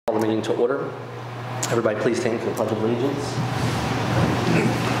meeting to order. Everybody please stand for the Pledge of Allegiance.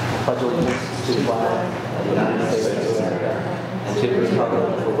 Pledge allegiance to the flag of the United States of America and to the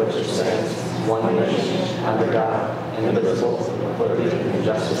republic for which it stands, one nation, under God, indivisible, with liberty and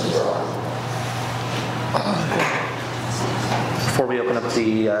justice for all. Before we open up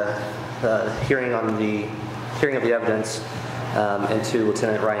the hearing on the hearing of the evidence into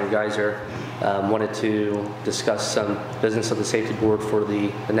Lieutenant Ryan Geiser, wanted to discuss some business of the safety board for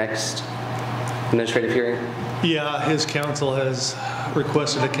the next administrative hearing. Yeah, his counsel has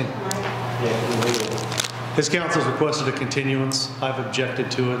requested his council's requested a continuance. I've objected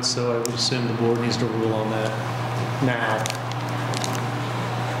to it, so I would assume the board needs to rule on that now.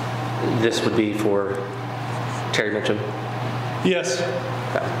 This would be for Terry Mitchum. Yes.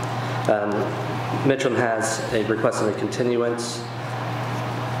 Okay. Mitchum has a request on a continuance.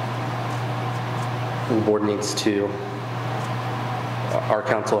 The board needs to, our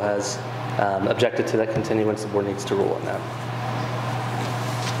council has objected to that continuance. The board needs to rule on that.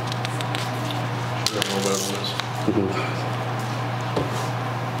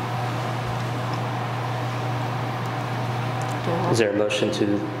 Is there a motion to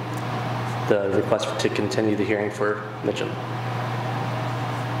the request to continue the hearing for Mitchum?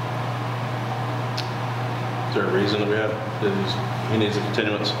 Is there a reason that he needs a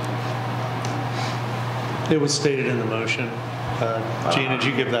continuance? It was stated in the motion. Gene, did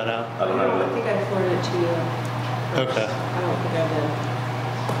you give that out? I don't know. I think I forwarded it to you. Okay. I don't think I did.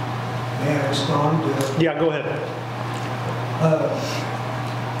 May I respond? Yeah, go ahead.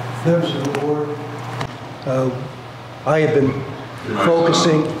 Members of the board, I have been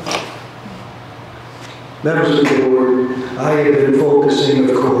focusing. Members of the board, I have been focusing,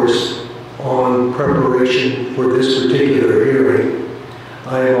 of course, on preparation for this particular hearing.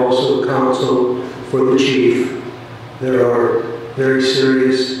 I am also counsel for the chief. There are very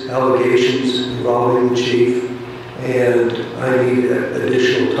serious allegations involving the chief, and I need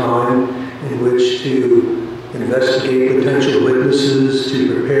additional time in which to investigate potential witnesses,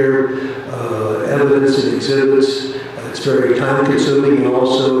 to prepare evidence and exhibits. It's very time consuming, and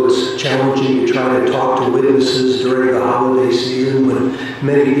also it's challenging to try to talk to witnesses during the holiday season when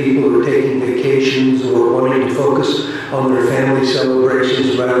many people are taking vacations or wanting to focus on their family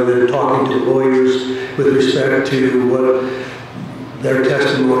celebrations rather than talking to lawyers with respect to what their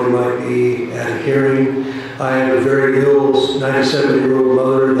testimony might be at a hearing. I have a very ill 97-year-old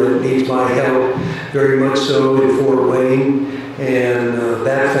mother that needs my help very much so in Fort Wayne, and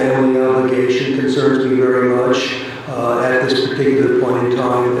that family obligation concerns me very much at this particular point in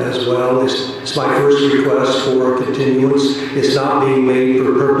time as well. It's my first request for continuance. It's not being made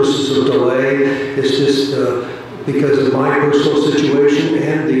for purposes of delay. It's just because of my personal situation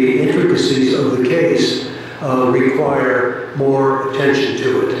and the intricacies of the case require more attention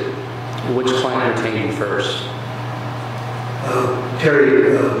to it. Which client came first? Terry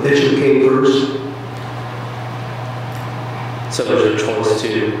Mitchum came first. So was your choice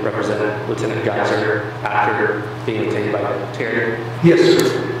to represent Lieutenant Geiser after being obtained by Terry? Yes,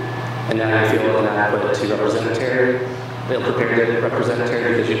 sir. And now you feel inadequate to represent Terry? Ill-prepared to represent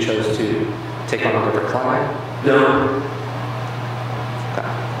Terry because you chose to take on a different client? No.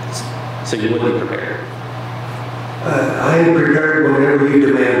 Okay. So you would be prepared? I am prepared whenever you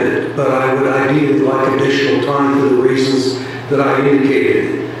demand it, but I would ideally like additional time for the reasons that I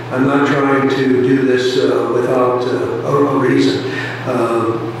indicated. I'm not trying to do this without a reason.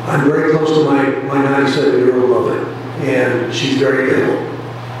 I'm very close to my 97-year-old mother, and she's very ill.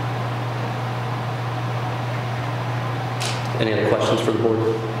 Any other questions for the board?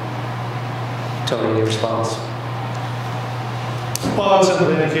 Tony, any response? Well, I was going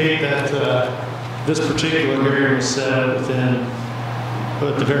to indicate that this particular hearing was set within,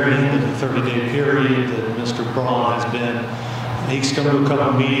 at the very end of the 30-day period that Mr. Braun has been. He's come to a couple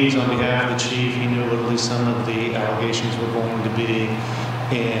of meetings on behalf of the chief. He knew what at least some of the allegations were going to be.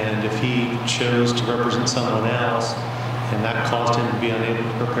 And if he chose to represent someone else, and that caused him to be unable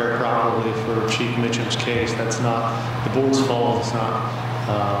to prepare properly for Chief Mitchum's case, that's not the board's fault. It's not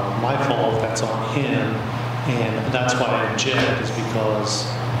my fault. That's on him. And that's why I object, is because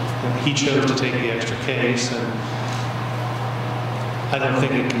he chose to take the extra case. And I don't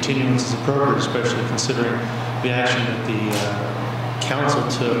think a continuance is appropriate, especially considering the action that the council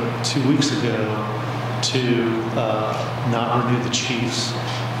took 2 weeks ago to not renew the chief's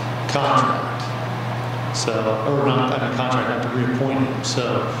contract. So, or not, I mean, contract, not to reappoint him.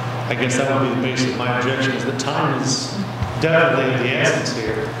 So, I guess that would be the basis of my objection, is that time is definitely the essence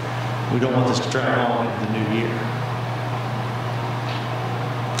here. We don't want this to drag on into the new year.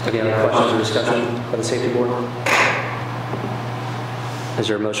 Any other questions or discussion by the safety board? Is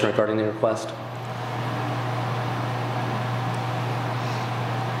there a motion regarding the request?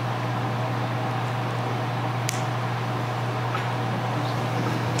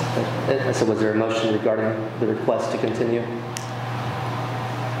 So was there a motion regarding the request to continue?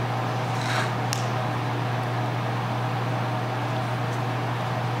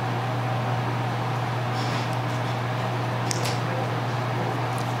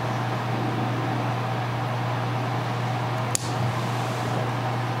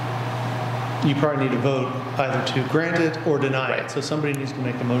 You probably need to vote either to grant it or deny it. So somebody needs to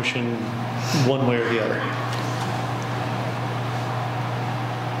make a motion one way or the other.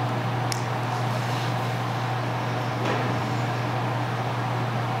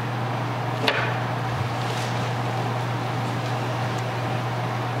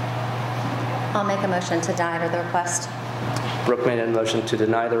 I'll make a motion to deny the request. Brooke made a motion to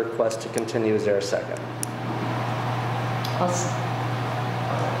deny the request to continue. Is there a second?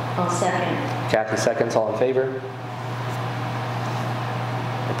 I'll second. Kathy seconds. All in favor?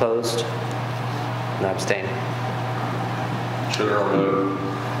 Opposed? And abstain. Should Earl vote?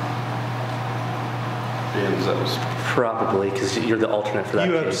 Being that was Probably, because you're the alternate for that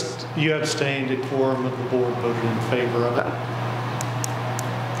case. You abstained. A quorum of the board voted in favor of it.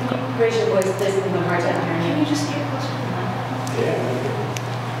 Can you raise your voice, please, give them a hard time hearing you? Can you just get closer to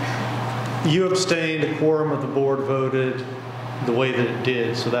the mic? You abstained. A quorum of the board voted the way that it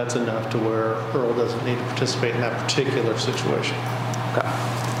did, so that's enough to where Earl doesn't need to participate in that particular situation. Okay.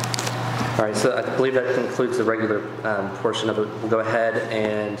 All right, so I believe that concludes the regular portion of it. We'll go ahead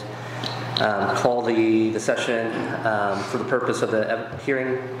and call the session for the purpose of the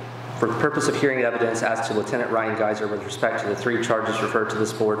hearing. For the purpose of hearing evidence as to Lieutenant Ryan Geiser with respect to the 3 charges referred to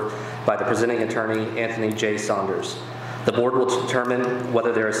this board by the presenting attorney, Anthony J. Saunders. The board will determine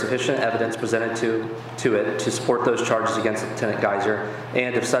whether there is sufficient evidence presented to it to support those charges against Lieutenant Geiser,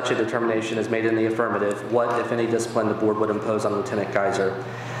 and if such a determination is made in the affirmative, what, if any, discipline the board would impose on Lieutenant Geiser.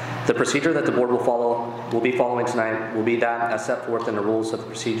 The procedure that the board will be following tonight will be that as set forth in the rules of the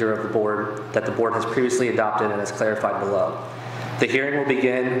procedure of the board that the board has previously adopted and is clarified below. The hearing will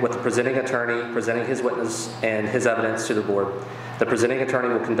begin with the presenting attorney presenting his witness and his evidence to the board. The presenting attorney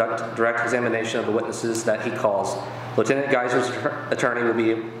will conduct direct examination of the witnesses that he calls. Lieutenant Geiser's attorney will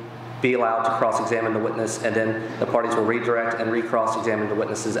be allowed to cross-examine the witness, and then the parties will redirect and recross-examine the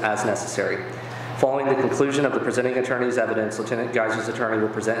witnesses as necessary. Following the conclusion of the presenting attorney's evidence, Lieutenant Geiser's attorney will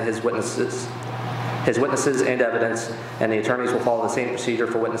present his witnesses and evidence, and the attorneys will follow the same procedure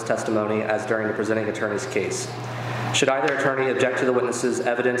for witness testimony as during the presenting attorney's case. Should either attorney object to the witness's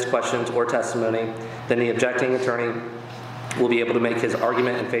evidence, questions, or testimony, then the objecting attorney will be able to make his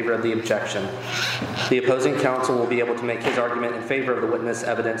argument in favor of the objection. The opposing counsel will be able to make his argument in favor of the witness,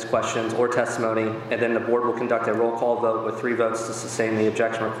 evidence, questions, or testimony, and then the board will conduct a roll call vote with 3 votes to sustain the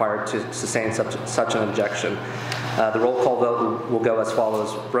objection required to sustain such an objection. The roll call vote will go as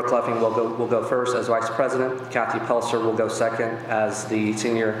follows. Brooke Leffing will go first as vice president. Kathy Pelser will go second as the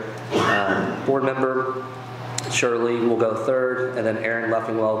senior board member. Shirley will go third, and then Aaron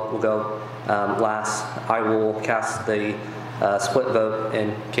Leffingwell will go last. I will cast the split vote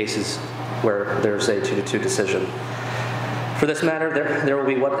in cases where there's a 2-2 decision. For this matter, there will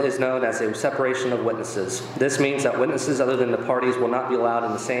be what is known as a separation of witnesses. This means that witnesses other than the parties will not be allowed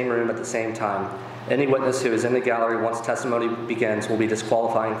in the same room at the same time. Any witness who is in the gallery once testimony begins will be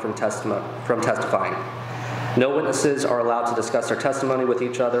disqualifying from testifying. No witnesses are allowed to discuss their testimony with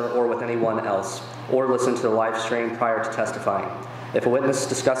each other or with anyone else, or listen to the live stream prior to testifying. If a witness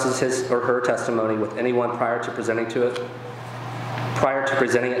discusses his or her testimony with anyone prior to presenting it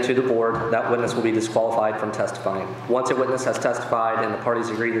to the board, that witness will be disqualified from testifying. Once a witness has testified and the parties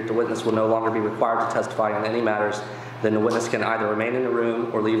agree that the witness will no longer be required to testify on any matters, then the witness can either remain in the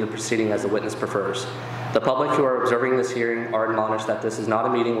room or leave the proceeding as the witness prefers. The public who are observing this hearing are admonished that this is not a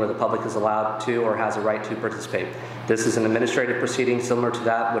meeting where the public is allowed to or has a right to participate. This is an administrative proceeding similar to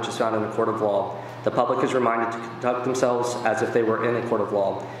that which is found in a court of law. The public is reminded to conduct themselves as if they were in a court of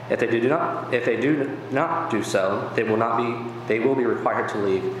law. If they do not do so, they will be required to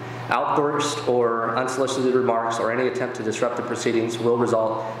leave. Outbursts or unsolicited remarks or any attempt to disrupt the proceedings will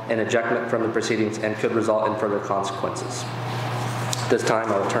result in ejectment from the proceedings and could result in further consequences. This time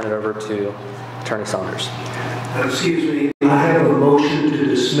I will turn it over to Attorney Saunders. Excuse me, I have a motion to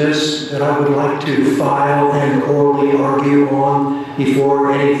dismiss that I would like to file and orally argue on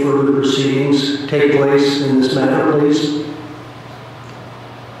before any further proceedings take place in this matter, please.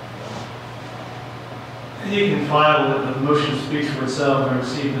 You can file it. The motion speaks for itself. I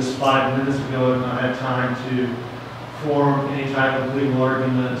received this 5 minutes ago and I had time to form any type of legal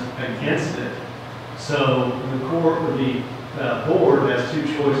argument against it. So the court or the board has two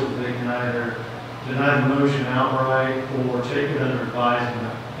choices. They can either deny the motion outright or take it under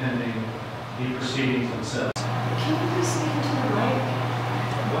advisement pending the proceedings themselves. Can you please speak into the mic?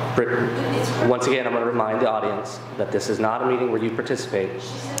 Once again, I'm going to remind the audience that this is not a meeting where you participate. She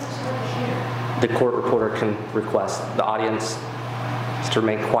said it's over here. The court reporter can request the audience to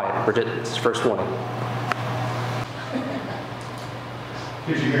remain quiet. Bridget, it's first warning.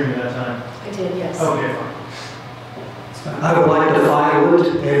 Did you hear me that time? I did, yes. Okay, fine. I would like to file it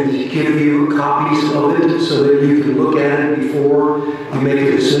and give you copies of it so that you can look at it before you make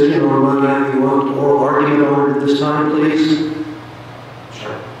a decision on whether or not you want oral argument on it at this time, please.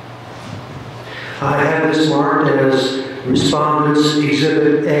 Sure. I have this marked as Respondents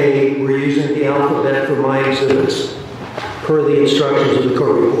Exhibit A. We're using the alphabet for my exhibits, per the instructions of the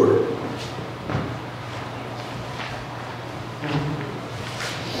court reporter.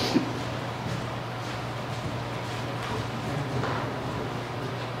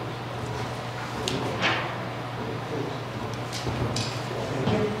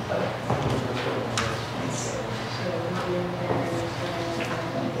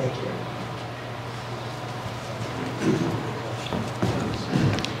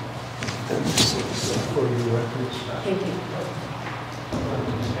 For your records. Thank you.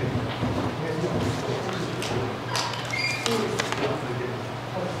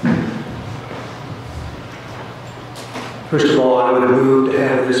 First of all, I would move to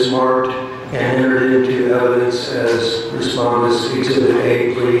have this marked and entered into evidence as Respondents Exhibit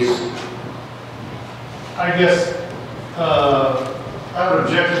A, please. I guess I would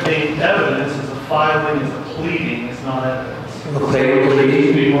object to being evidence as a filing, as a pleading, it's not evidence. Okay, It needs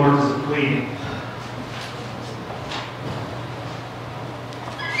to please. be marked as a pleading.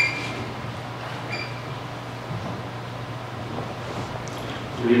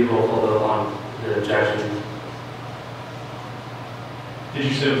 Do we roll call vote on the objection? Did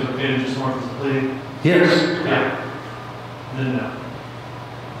you say it was okay to just mark as a pleading? Yes. Yeah. Then no.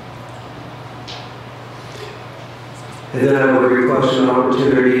 And then I would request an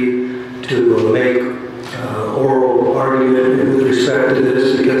opportunity to make oral argument with respect to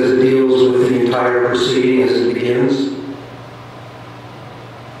this because it deals with the entire proceeding as it begins.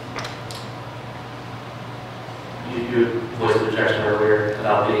 You voiced an objection earlier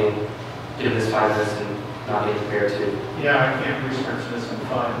about being given this 5 minutes and not being prepared to. Yeah, I can't research this in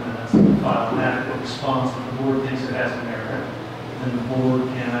 5 minutes and file an adequate response. If the board thinks it has merit, then the board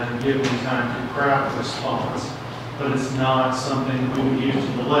can either give me time to craft a response, but it's not something we would use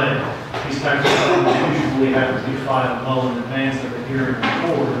to delay. These types of things usually have to be filed well in advance of the hearing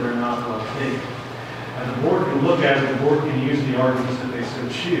before they're not well taken. And the board can look at it, the board can use the arguments that they so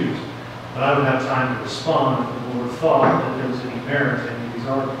choose, but I would have time to respond if the board thought that there was any merit in any of these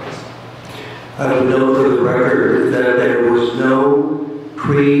arguments. I would note for the record that there was no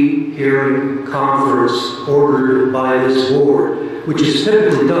pre-hearing conference ordered by this board, which is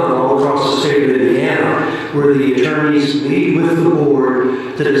typically done all across the state of Indiana, where the attorneys meet with the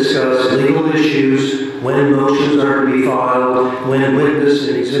board to discuss legal issues, when motions are to be filed, when witness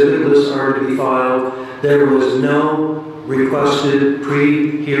and exhibit lists are to be filed. There was no requested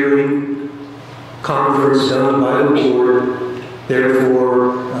pre-hearing conference done by the board.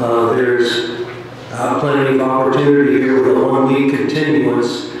 Therefore, there's plenty of opportunity here with a 1-week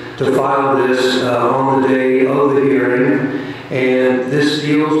continuance to file this on the day of the hearing. And this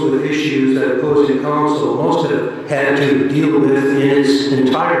deals with issues that opposing counsel must have had to deal with in its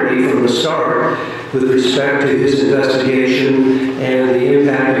entirety from the start with respect to his investigation and the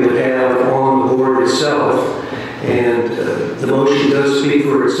impact it would have on the board itself. And the motion does speak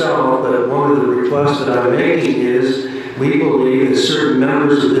for itself, but one of the requests that I'm making is we believe that certain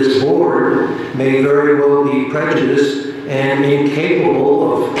members of this board may very well be prejudiced and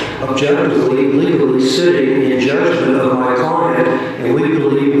incapable of objectively, legally sitting in judgment of my client, and we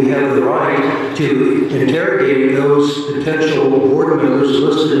believe we have the right to interrogate those potential board members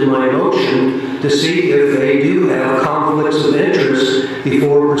listed in my motion to see if they do have conflicts of interest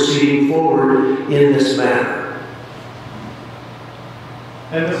before proceeding forward in this matter.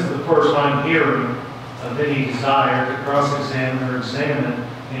 And this is the first time hearing of any desire to cross-examine or examine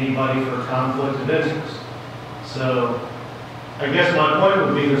anybody for conflict of interest. So I guess my point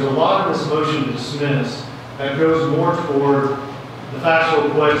would be there's a lot of this motion to dismiss that goes more toward the factual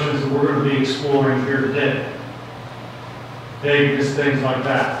questions that we're going to be exploring here today. Vagueness, things like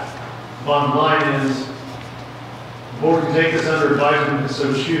that. Bottom line is, the board can take this under advisement if it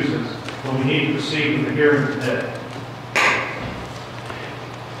so chooses, but we need to proceed with the hearing today.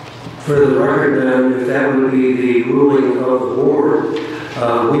 For the record, then, if that would be the ruling of the board,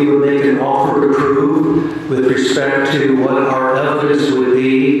 we would make an offer to prove with respect to what our evidence would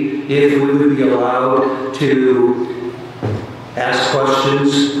be if we would be allowed to ask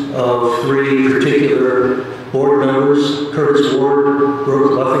questions of 3 particular board members, Curtis Ward,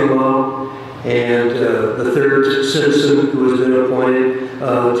 Brooke Leffingwell, and the 3rd citizen who has been appointed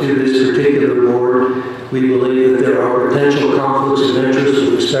to this particular board. We believe that there are potential conflicts of interest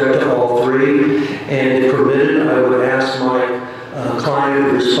with respect to all 3, and if permitted, I would ask my client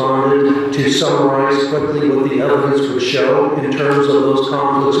who responded to summarize quickly what the evidence would show in terms of those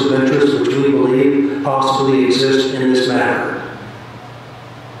conflicts of interest which we believe possibly exist in this matter.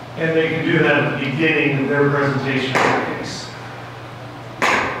 And they can do that at the beginning of their presentation of the case.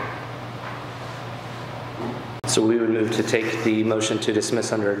 So we would move to take the motion to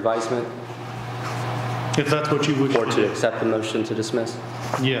dismiss under advisement, If that's what you wish or to to do. accept the motion to dismiss.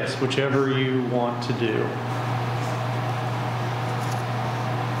 Yes, whichever you want to do.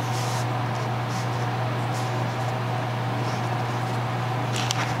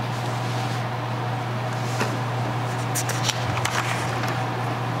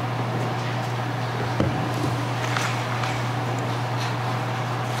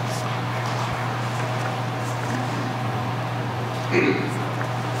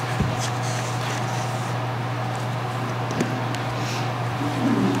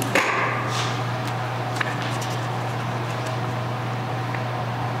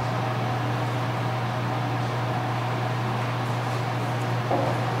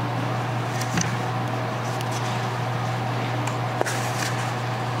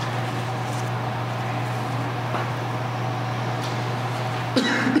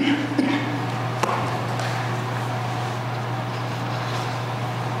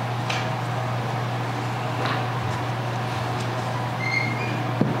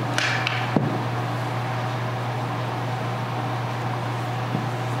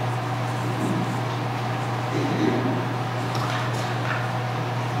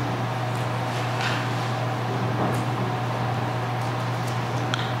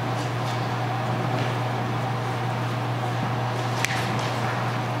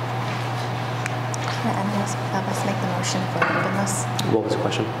 Can any of us make the motion if we're named in this? What was the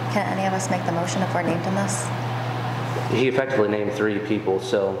question? Can any of us make the motion if we're named in this? He effectively named 3 people,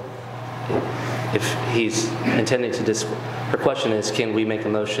 so if he's intending to her question is, can we make a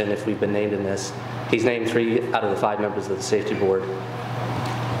motion if we've been named in this? He's named 3 out of the 5 members of the safety board.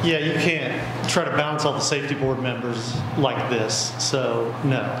 Yeah, you can't try to balance all the safety board members like this, so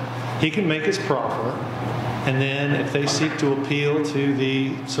no. He can make his proffer, and then if they seek to appeal to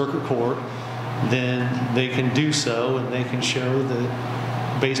the circuit court, then they can do so, and they can show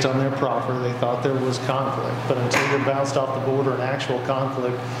that based on their proffer, they thought there was conflict. But until you're bounced off the board or an actual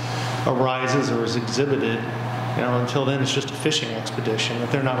conflict arises or is exhibited, until then it's just a fishing expedition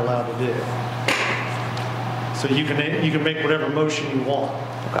that they're not allowed to do. So you can make whatever motion you want.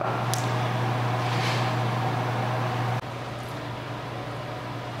 Okay.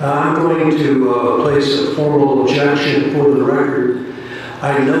 I'm going to place a formal objection for the record.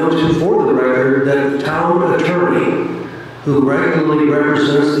 I note for the record that the town attorney, who regularly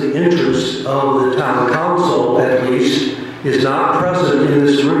represents the interests of the town council at least, is not present in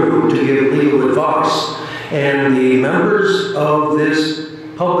this room to give legal advice. And the members of this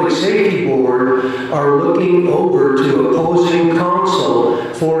Public Safety Board are looking over to opposing counsel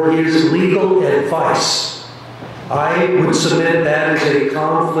for his legal advice. I would submit that as a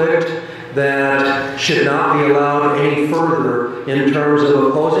conflict that should not be allowed any further in terms of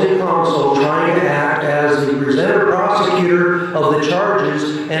opposing counsel trying to act as the presenter prosecutor of the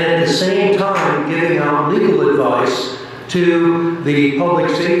charges and at the same time giving out legal advice to the Public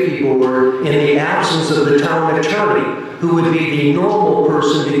Safety Board in the absence of the town attorney, who would be the normal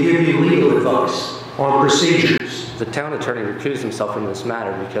person to give you legal advice on procedures. The town attorney recused himself from this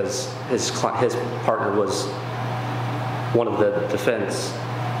matter because his partner was one of the defense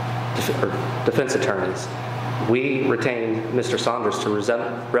attorneys. We retained Mr. Saunders to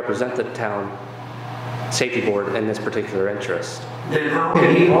represent the town safety board in this particular interest. Then how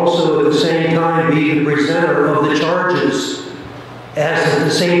can he also at the same time be the presenter of the charges as at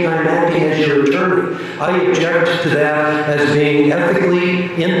the same time acting as your attorney? I object to that as being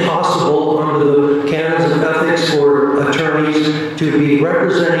ethically impossible under the canons of ethics for attorneys to be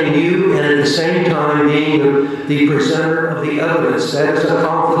representing you and at the same time being the presenter of the evidence. That is a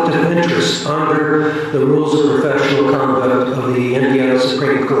conflict of interest under the rules of professional conduct of the Indiana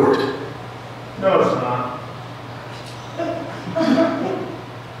Supreme Court. No, it's not.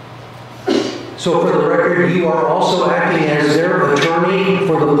 So for the record, you are also acting as their attorney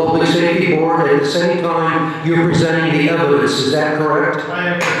for the Public Safety Board at the same time you're presenting the evidence, is that correct?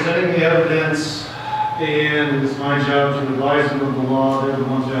 I am presenting the evidence, and it's my job to advise them of the law. They're the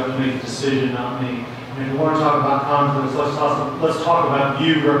ones who have to make a decision, not me. And if you want to talk about conflicts, let's talk about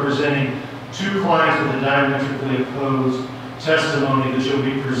you representing two clients with a diametrically opposed testimony that you'll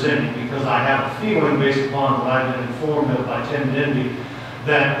be presenting, because I have a feeling, based upon what I've been informed of by Tim Denby,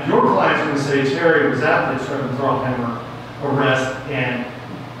 that your client's going to say Terry was at the Huerkamp arrest, and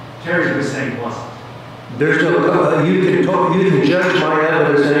Terry's going to say he wasn't. There's no, you can judge my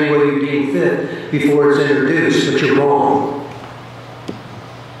evidence any way you deem fit before it's introduced, but you're wrong.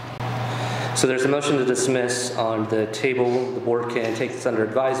 So there's a motion to dismiss on the table. The board can take this under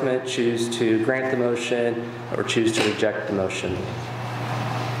advisement, choose to grant the motion, or choose to reject the motion.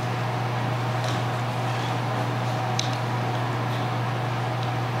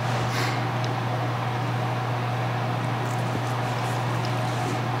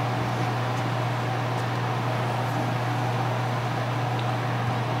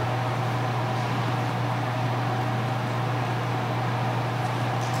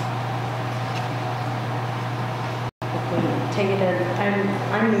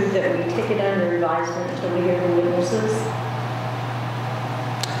 I move that we take it under advisement until we hear the witnesses.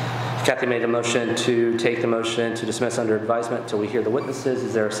 Kathy made a motion to take the motion to dismiss under advisement until we hear the witnesses.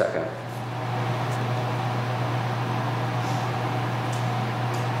 Is there a second?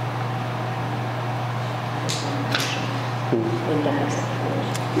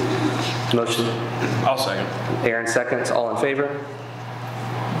 Motion. I'll second. Aaron seconds. All in favor?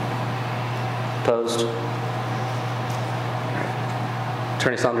 Opposed?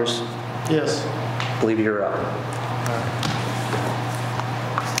 Attorney Saunders, Yes. I believe you're up.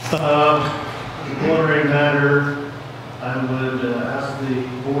 Preliminary matter, I would ask the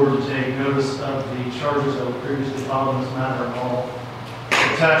board to take notice of the charges that were previously filed in this matter and all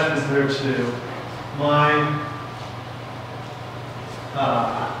attachments thereto.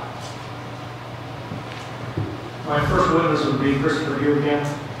 My first witness would be Christopher Huerkamp.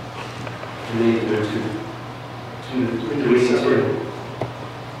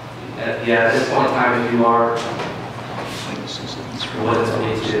 Yeah, at this point in time, if you are, what is it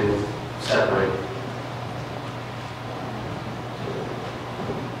need to separate?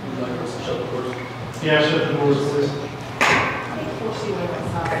 Yeah, shut the doors, please.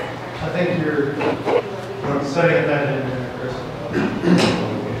 I think you're setting that in there, Chris.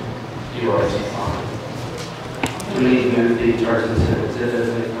 You already saw. Do we need to move the charges to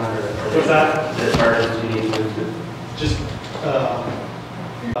exhibit? What's that? The charges we need to move to? Just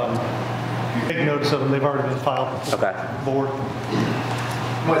take notice of them. They've already been filed with Okay. the board.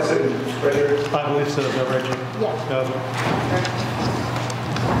 Might say right here. I believe so, is that right, Jim? Yeah.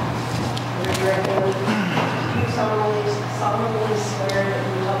 You solemnly swear that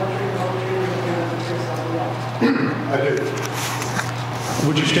you will tell the truth, the whole truth, and nothing but the truth, so help you God. I do.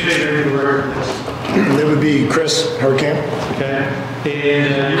 Would you state your name for the record, please? That would be Chris Huerkamp. Okay.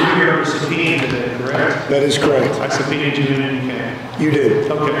 And you're here on subpoena today, correct? That is correct. I subpoenaed you and you came. You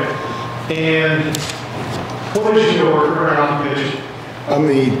did. Okay. And what is your current occupation? I'm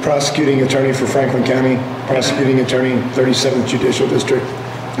the prosecuting attorney for Franklin County, prosecuting attorney, 37th Judicial District.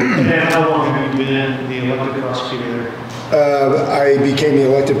 And how long have you been the elected prosecutor there? I became the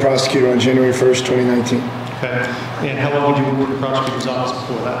elected prosecutor on January 1st, 2019. Okay. And how long did you work in the prosecutor's office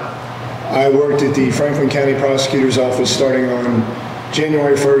before that? I worked at the Franklin County Prosecutor's Office starting on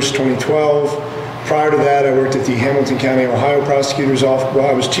January 1st, 2012. Prior to that, I worked at the Hamilton County, Ohio Prosecutor's Office. Well,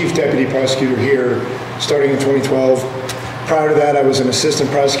 I was Chief Deputy Prosecutor here starting in 2012. Prior to that, I was an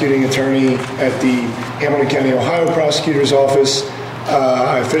Assistant Prosecuting Attorney at the Hamilton County, Ohio Prosecutor's Office.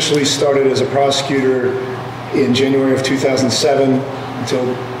 I officially started as a prosecutor in January of 2007 until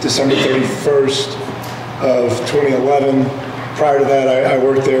December 31st of 2011. Prior to that, I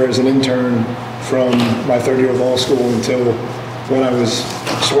worked there as an intern from my third year of law school until when I was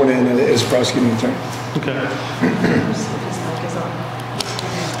sworn in as prosecuting attorney. Okay.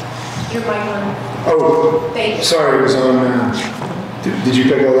 Your mic on. Oh, Thank you. sorry, it was on. Did you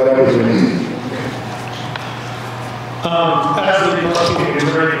pick all that up? As the prosecuting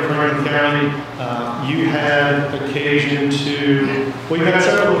attorney in Franklin County, you had occasion to, well, you had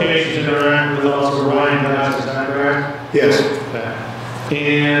several occasions to interact with Officer Ryan Geiser, is that correct? Yes. Okay.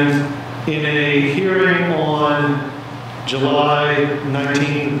 And in a hearing on July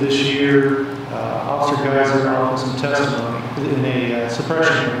 19th of this year, Officer Geiser offered some testimony in a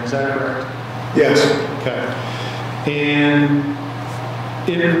suppression hearing, is that correct? Yes. Okay. And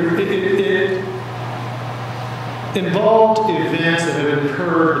it involved events that had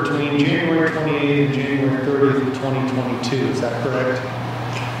occurred between January 28th 2022, is that correct?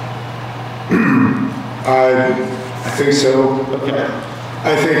 I think so. Okay.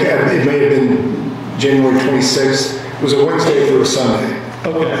 I think it may have been January 26th. It was a Wednesday through a Sunday.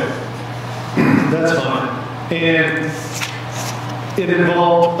 Okay. That's fine. And it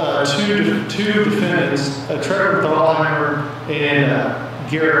involved two defendants, Trevor Thalheimer and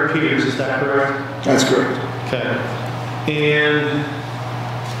Garrett Peters, is that correct? That's correct. Okay. And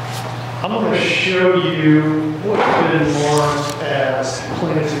I'm going to show you what's been marked as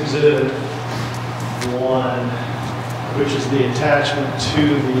Plaintiff's Exhibit 1, which is the attachment to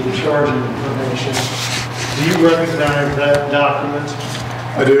the charging information. Do you recognize that document?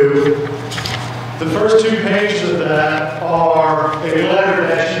 I do. The first 2 pages of that are a letter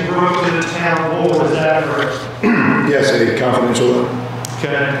that you wrote to the town board, is that correct? Yes, a confidential letter.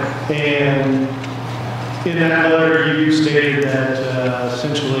 Okay. And in that letter, you stated that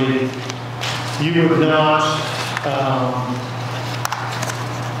essentially you would not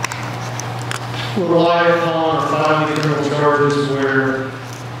rely upon or file any criminal charges where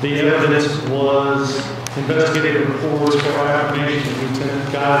the evidence was investigative reports for affirmation of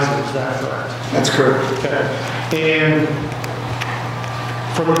Lieutenant Geiser, is that correct? That's correct. Okay. And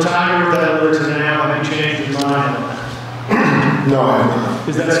from the time you wrote that letter to now, have you changed your mind on that? No, I have not.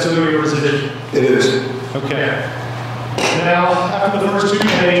 Is that still your position? It is. Okay. Now, after the first 2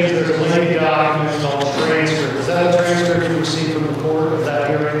 pages, there's a lengthy document called transcript. Is that a transcript you received from the court of that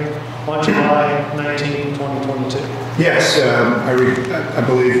hearing on July 19, 2022? Yes, I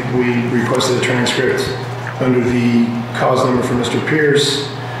believe we requested a transcript under the cause number for Mr. Pierce.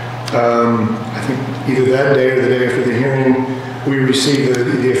 I think either that day or the day after the hearing, we received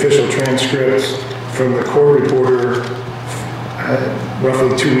the official transcript from the court reporter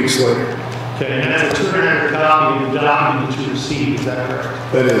roughly 2 weeks later. Okay, and that's a 200 copy of the document that you received, is that correct?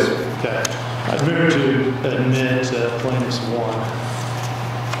 That is. Okay. I've moved to admit plaintiff's 1.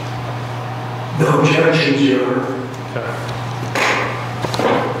 No objections, Your Honor. Okay.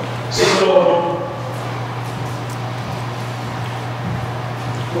 So,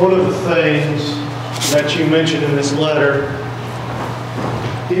 one of the things that you mentioned in this letter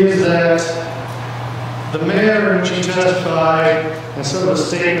is that the manner in which you testified and some of the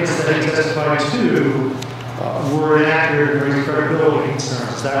statements that he testified to were inaccurate and raised credibility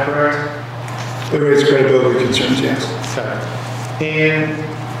concerns. Is that correct? They raised credibility concerns, yes. Okay. And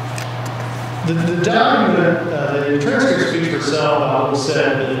the document, the transcript speaks for itself. I will say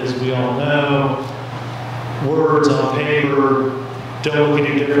that, as we all know, words on paper don't look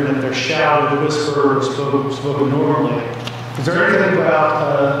any different if they're shouted, whispered, or spoken normally. Is there anything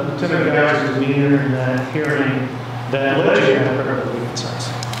about Lieutenant Geiser's demeanor in that hearing that led you to have credibility concerns?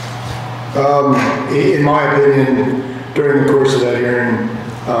 In my opinion, during the course of that hearing,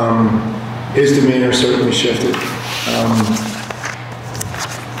 his demeanor certainly shifted.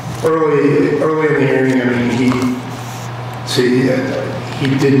 Early in the hearing, I mean, he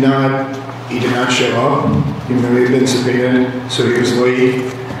did not show up. He had been subpoenaed, so he was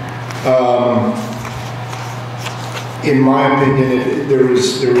late. In my opinion, there were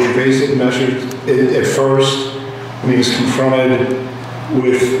evasive measures at first when he was confronted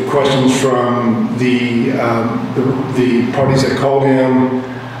with questions from the parties that called him,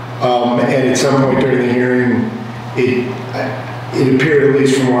 and at some point during the hearing, it appeared, at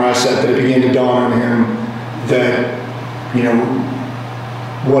least from where I sat, that it began to dawn on him that,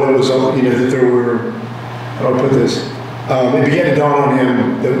 what it was, that there were, how do I put this? It began to dawn on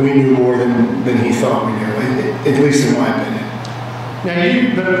him that we knew more than he thought we knew, at least in my opinion. Now,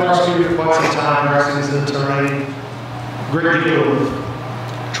 you've been a prosecutor for quite some time, acting as an attorney, great deal of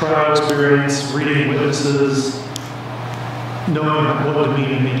trial experience, reading witnesses, knowing what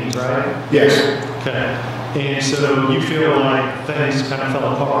demeanor means, right? Yes. Okay. And so you feel like things kind of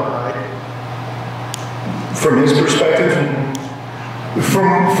fell apart, right? From his perspective?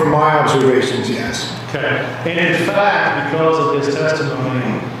 From my observations, yes. Okay. And in fact, because of his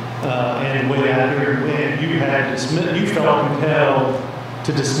testimony and the way that hearing went, you felt compelled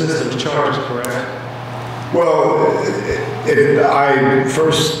to dismiss those charges, correct? Well,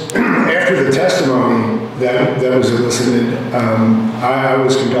 after the testimony that was elicited, I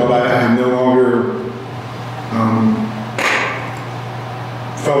was compelled. I no longer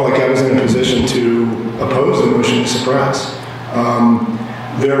felt like I was in a position to oppose the motion to suppress.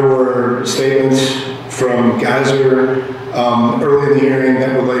 There were statements from Geiser early in the hearing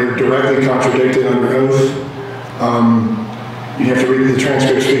that were later directly contradicted under oath. You have to read the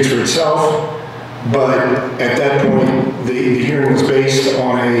transcript, speaks for itself. But at that point, the hearing was based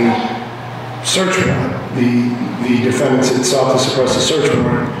on a search warrant. The defendants had sought to suppress a search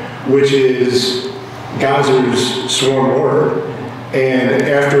warrant, which is Geiser's sworn word. And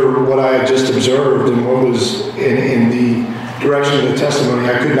after what I had just observed and what was in the direction of the testimony,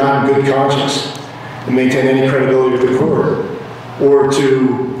 I could not in good conscience maintain any credibility with the court or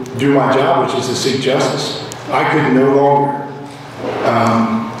to do my job, which is to seek justice. I could no longer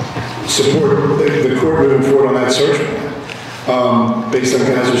support the court moving forward on that search warrant based on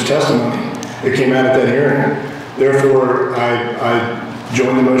Geiser's testimony that came out at that hearing. Therefore, I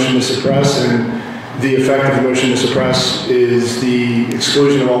joined the motion to suppress, and the effect of the motion to suppress is the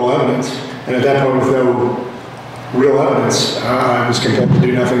exclusion of all evidence. And at that point, with no real evidence, I was compelled to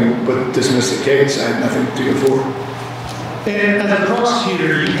do nothing but dismiss the case. I had nothing to go forward. And as a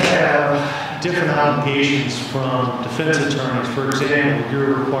prosecutor, you have different obligations from defense attorneys. For example,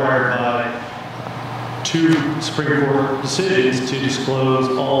 you're required by 2 Supreme Court decisions to disclose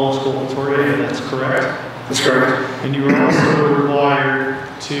all exculpatory evidence, correct? That's correct. And you are also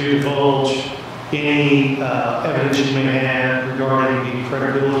required to divulge any evidence you may have regarding the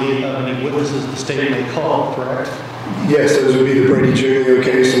credibility of any witnesses the state may call, correct? Yes, those would be the Brady-Giglio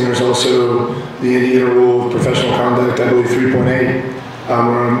case, and there's also the Indiana Rule of Professional Conduct, I believe 3.8,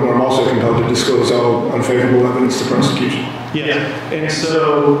 where I'm also compelled to disclose all unfavorable evidence to prosecution. Yeah, and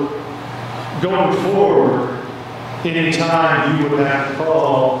so going forward, any time you would have to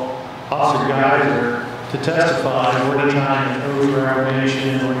call Officer Geiser to testify, or any time an oath or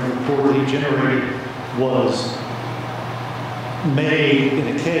affirmation or a report that he generated was made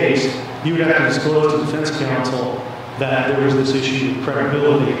in a case, you would have to disclose to defense counsel that there was this issue of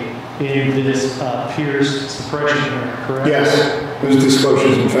credibility in this Pierce suppression hearing, correct? Yes, those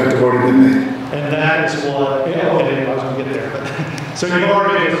disclosures, in fact, have already been made. And that is what, okay, I was going to get there. But, so you've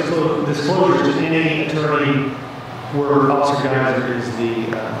already made disclosures to any attorney where Officer Geiser is the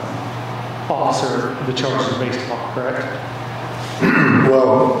officer the charge is based upon, correct?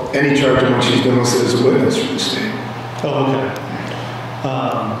 Well, any charge in which he's been listed as a witness for the state. Oh, okay.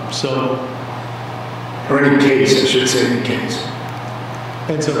 Or any case, I should say, any case.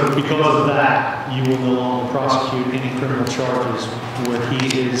 And so because of that, you will no longer prosecute any criminal charges where he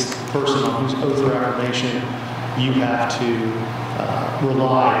is the person on whose oath or affirmation you have to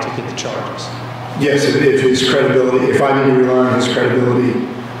rely to get the charges. Yes, if his credibility, if I need to rely on his credibility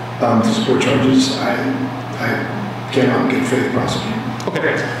to support charges, I cannot in good faith prosecute.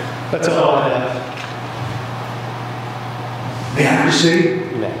 Okay, that's all I have. May I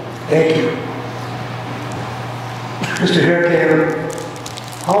proceed? You may. Thank you. Mr.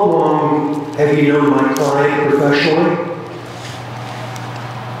 Huerkamp, how long have you known my client professionally?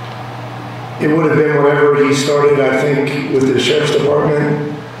 It would have been whenever he started, I think, with the Sheriff's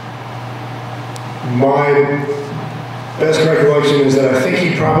Department. My best recollection is that I think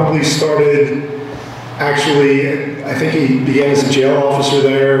he probably started, actually, I think he began as a jail officer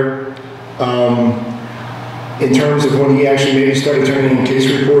there. In terms of when he actually maybe started turning in case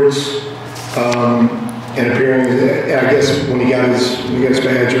reports and appearing, I guess when he got his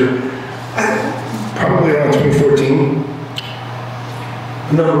badge, probably around 2014.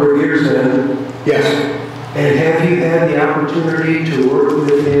 A number of years then. Yes. And have you had the opportunity to work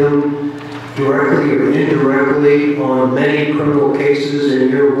with him directly or indirectly on many criminal cases in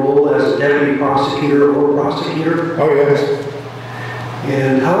your role as a deputy prosecutor or prosecutor? Oh, yes.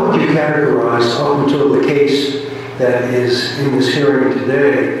 And how would you categorize, up until the case that is in this hearing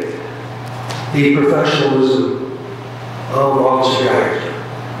today, the professionalism of Officer Geiser?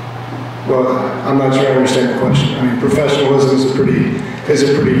 Well, I'm not sure I understand the question. I mean, professionalism is a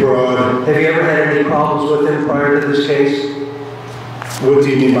pretty broad. Have you ever had any problems with him prior to this case? What do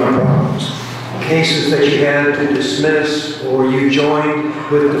you mean by problems? Cases that you had to dismiss or you joined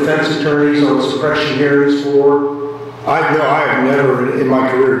with defense attorneys on suppression hearings for? I have never in my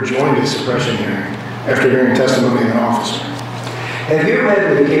career joined a suppression hearing after hearing testimony of an officer. Have you ever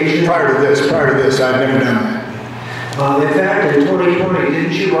had litigation? Prior to this, I've never done that. In fact, in 2020,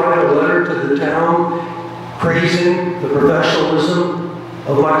 didn't you write a letter to the town praising the professionalism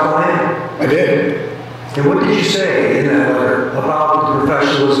of my client? I did. And what did you say in that letter about the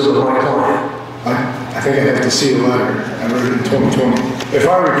professionalism of my client? I think I'd have to see the letter. I wrote it in 2020. If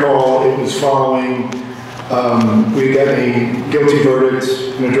I recall, it was following, we got a guilty verdict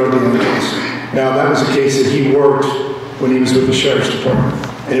in a drug dealing case. Now, that was a case that he worked when he was with the Sheriff's Department.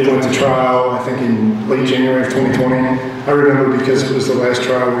 And it went to trial, I think, in late January of 2020. I remember because it was the last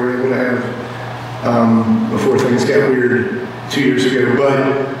trial we were able to have before things got weird 2 years ago. But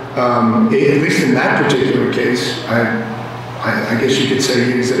at least in that particular case, I guess you could say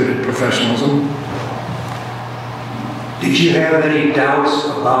he exhibited professionalism. Did you have any doubts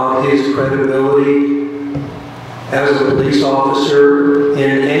about his credibility as a police officer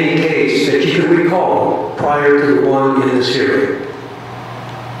in any case that you can recall prior to the one in this hearing?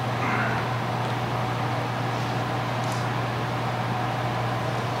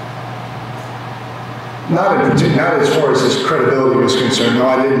 Not in particular, not as far as his credibility was concerned. No,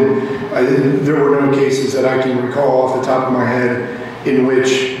 I didn't, there were no cases that I can recall off the top of my head in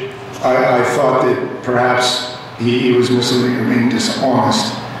which I thought that perhaps he was misleading or being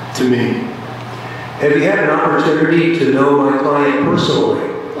dishonest to me. Have you had an opportunity to know my client personally?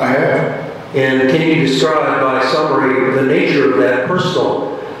 I have. And can you describe by summary the nature of that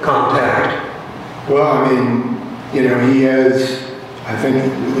personal contact? Well, I mean, you know, he has, I think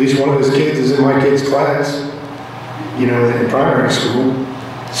at least one of his kids is in my kid's class, you know, in primary school.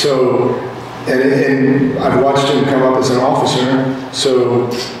 So, and I've watched him come up as an officer. So,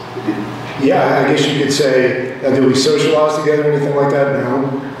 yeah, I guess you could say, did we socialize together or anything like that?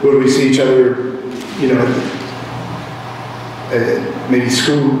 No. Would we see each other, you know, maybe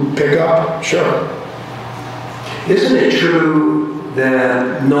school pickup? Sure. Isn't it true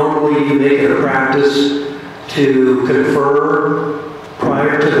that normally you make it a practice to confer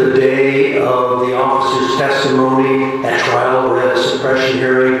prior to the day of the officer's testimony at trial or at a suppression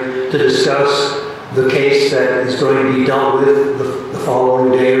hearing to discuss the case that is going to be dealt with the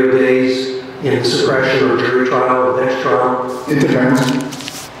following day or days in the suppression or jury trial or bench trial? It depends.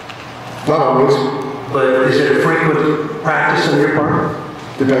 Not always. But is it a frequent practice on your part?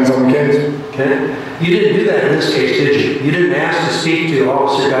 Depends on the case. Okay. You didn't do that in this case, did you? You didn't ask to speak to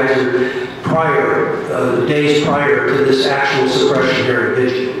Officer Geiser prior, days prior to this actual suppression hearing,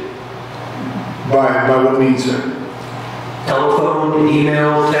 did you? By what means, sir? Telephone,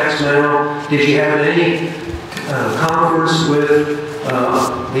 email, text, mail? Did you have any conference with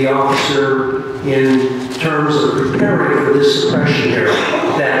the officer in terms of preparing for this suppression hearing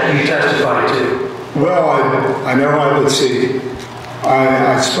that you testified to? Well, I know let's see.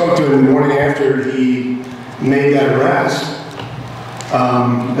 I spoke to him in the morning after he made that arrest.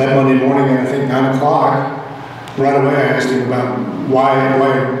 That Monday morning, I think 9 o'clock, right away I asked him about why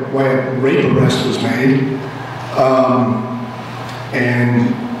a rape arrest was made.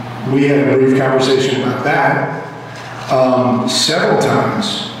 And we had a brief conversation about that. Several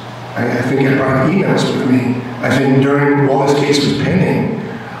times, I think I brought emails with me. I think while this case was pending,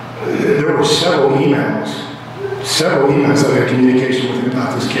 there were several emails that I had communication with him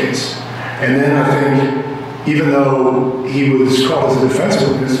about this case. And then I think, even though he was called as a defense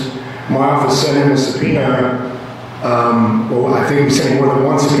witness, my office sent him a subpoena. Well, I think we sent more than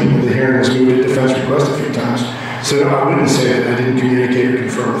one subpoena. The hearing was moved at defense request a few times. So I wouldn't say that I didn't communicate or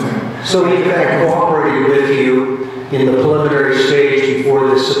confer with him. So he in fact cooperated with you in the preliminary stage before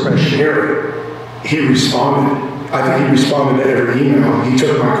this suppression hearing? He responded. I think he responded to every email. He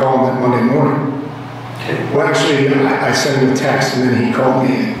took my call that Monday morning. Okay. Well, actually, I sent him a text and then he called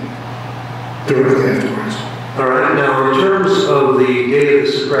me directly afterwards. All right. Now, in terms of the day of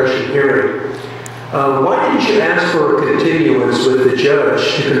the suppression hearing, why didn't you ask for a continuance with the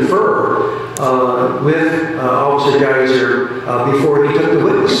judge to confer with Officer Geiser before he took the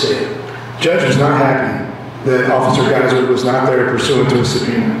witness stand? The judge was not happy that Officer Geiser was not there pursuant to a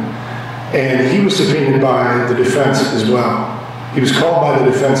subpoena. And he was subpoenaed by the defense as well. He was called by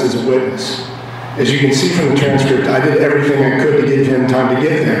the defense as a witness. As you can see from the transcript, I did everything I could to give him time to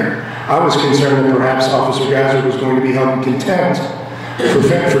get there. I was concerned that perhaps Officer Geiser was going to be held in contempt for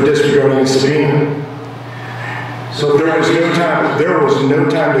disregarding a subpoena. So there was no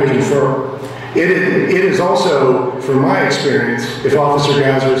time to confer. It is also, from my experience, if Officer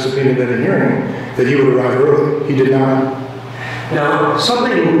Geiser is subpoenaed at a hearing, that he would arrive early. He did not. Now,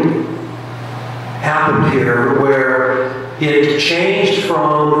 something happened here where it changed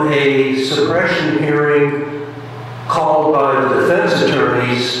from a suppression hearing called by the defense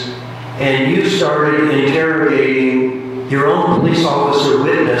attorneys, and you started interrogating your own police officer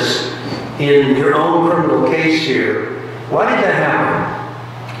witness in your own criminal case here. Why did that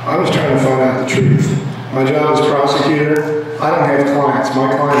happen? I was trying to find out the truth. My job as prosecutor, I don't have clients. My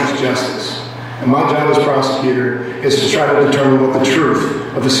client is justice. And my job as prosecutor is to try to determine what the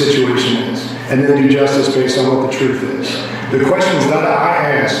truth of a situation is, and then do justice based on what the truth is. The questions that I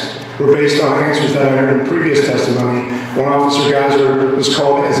asked were based on answers that I heard in previous testimony when Officer Geiser was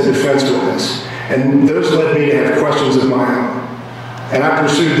called as a defense witness. And those led me to have questions of my own. And I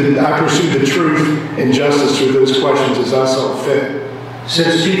pursued the truth and justice through those questions as I saw fit.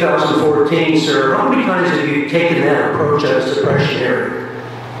 Since 2014, sir, how many times have you taken that approach at a suppression hearing?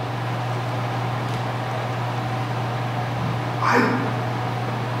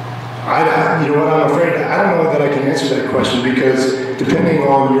 You know what, I'm afraid, I don't know that I can answer that question, because depending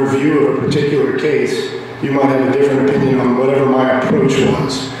on your view of a particular case, you might have a different opinion on whatever my approach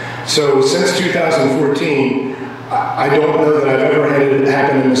was. So since 2014, I don't know that I've ever had it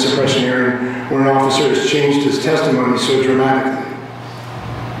happen in a suppression hearing where an officer has changed his testimony so dramatically.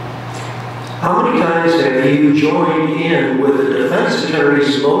 How many times have you joined in with the defense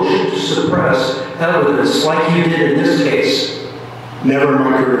attorney's motion to suppress evidence like you did in this case? Never in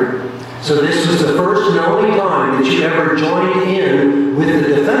my career. So this was the first and only time that you ever joined in with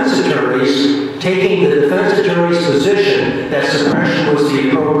the defense attorneys, taking the defense attorney's position that suppression was the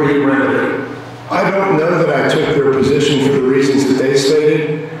appropriate remedy. I don't know that I took their position for the reasons that they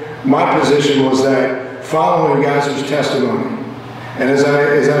stated. My position was that following Geiser's testimony, and as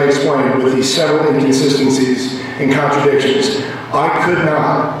I explained, with these several inconsistencies and contradictions, I could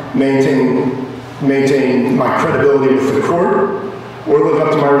not maintain my credibility with the court or live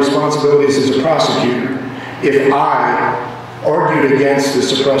up to my responsibilities as a prosecutor if I argued against the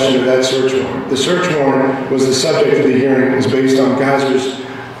suppression of that search warrant. The search warrant was the subject of the hearing. It was based on Geiser's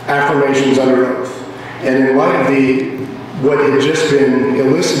affirmations under oath. And in light of what had just been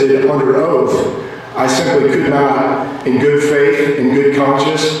elicited under oath, I simply could not, in good faith, in good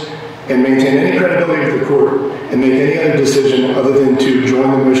conscience, and maintain any credibility with the court and make any other decision other than to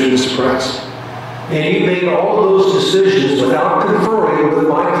join the motion to suppress. And you made all those decisions without conferring with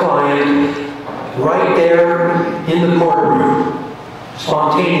my client right there in the courtroom,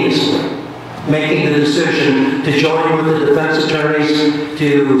 spontaneously, making the decision to join with the defense attorneys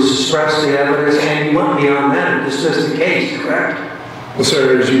to suppress the evidence, and you went beyond that and dismissed the case, correct? Well,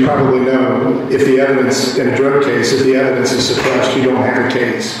 sir, as you probably know, if the evidence in a drug case, if the evidence is suppressed, you don't have a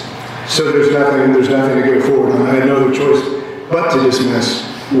case. So there's nothing to go forward on. I had no other choice but to dismiss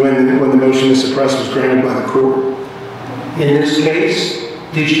when the motion to suppress was granted by the court. In this case,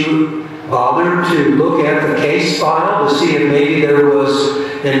 did you bother to look at the case file to see if maybe there was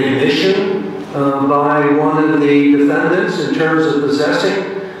an admission by one of the defendants in terms of possessing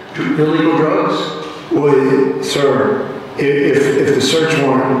illegal drugs? Well, sir, if the search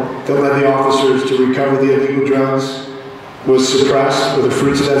warrant that led the officers to recover the illegal drugs was suppressed, or the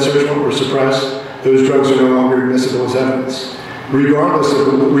fruits of that search warrant were suppressed, those drugs are no longer admissible as evidence.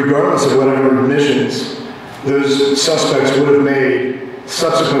 Regardless of whatever admissions those suspects would have made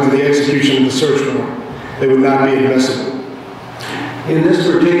subsequent to the execution of the search warrant, they would not be admissible. In this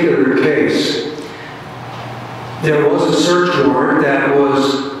particular case, there was a search warrant that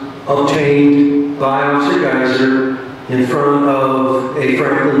was obtained by Officer Geiser in front of a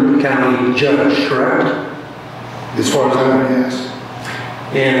Franklin County judge, correct? As far as I know, yes.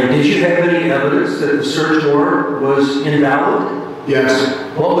 And did you have any evidence that the search warrant was invalid? Yes.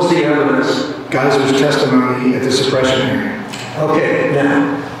 What was the evidence? Geiser's testimony at the suppression hearing. Okay,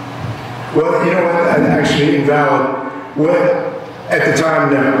 now. Well, you know what? Actually, invalid. Well, at the time,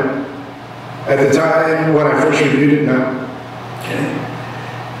 no. At the time, when I first reviewed it, no. Okay.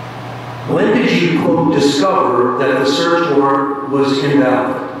 When did you, quote, discover that the search warrant was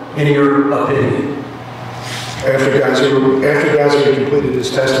invalid, in your opinion? After Geiser had completed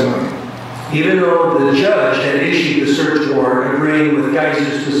his testimony. Even though the judge had issued the search warrant agreeing with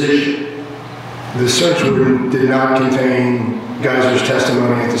Geiser's position? The search warrant did not contain Geiser's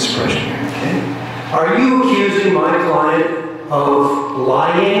testimony at the suppression hearing. Okay. Are you accusing my client of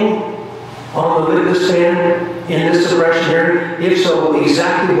lying on the witness stand in this suppression hearing? If so,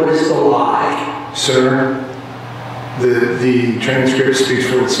 exactly what is the lie? Sir, the transcript speaks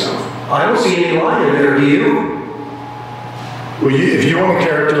for itself. I don't see any lie in there, do you? Well, if you want to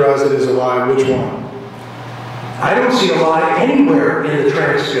characterize it as a lie, which one? I don't see a lie anywhere in the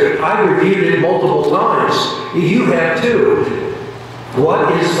transcript. I reviewed it multiple times. You have too.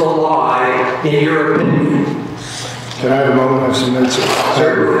 What is the lie in your opinion? Can I have a moment of some minutes?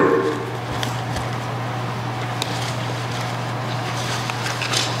 Certainly.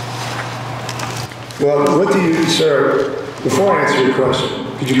 Well, what do you, sir, before I answer your question,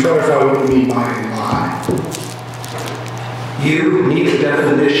 could you clarify what you mean by a lie? You need a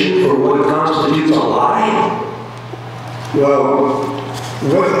definition for what constitutes a lie? Well,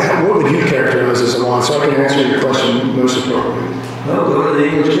 what would you characterize as a lie, so I can answer your question most appropriately? Well, go to the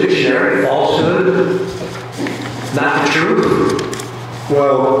English dictionary. Falsehood, not the truth.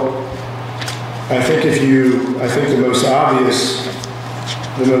 Well, I think the most obvious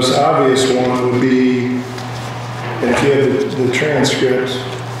one would be, and if you have the transcript,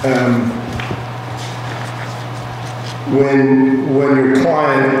 when your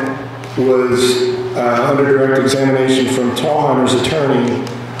client was under direct examination from Tallheimer's attorney,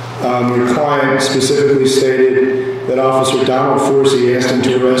 your client specifically stated that Officer Donald Forsey asked him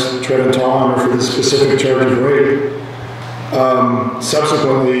to arrest Trevin Tallheimer for the specific charge of rape.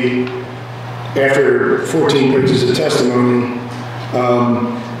 Subsequently, after 14 pages of testimony,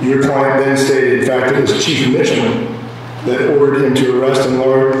 Your client then stated, in fact, it was Chief Mitchell that ordered him to arrest and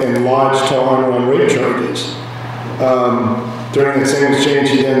lodge Talheimer on rape charges. During that same exchange,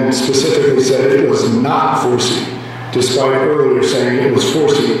 he then specifically said it was not Forsey, despite earlier saying it was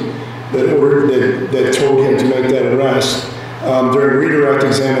Forsey that told him to make that arrest. During redirect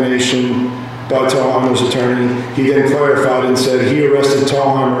examination by Talheimer's attorney, he then clarified and said he arrested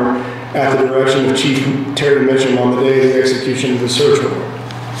Talheimer at the direction of Chief Terry Mitchell on the day of the execution of the search warrant.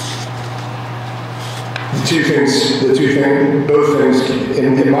 Both things,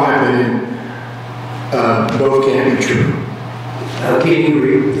 in my opinion, both can't be true. Can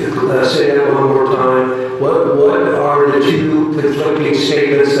you say that one more time? What are the two conflicting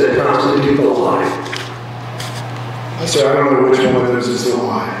statements that constitute the lie? So I don't know which one of those is the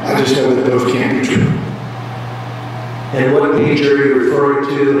lie. I just know that both can't be true. And what page are you referring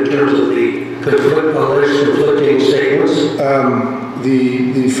to in terms of the alleged conflicting statements?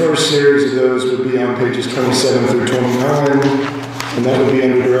 The first series of those would be on pages 27 through 29, and that would be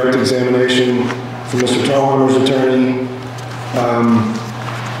under direct examination from Mr. Talheimer's attorney.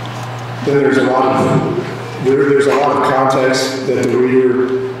 Then there's a lot of context that the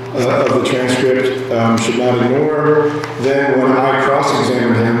reader of the transcript should not ignore. Then when I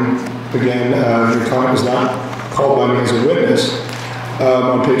cross-examined him, again, the client was not called by me as a witness.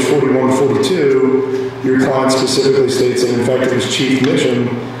 On page 41 to 42, your client specifically states that in fact it was Chief Mitchell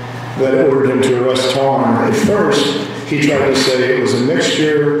that ordered him to arrest Talheimer. At first, he tried to say it was a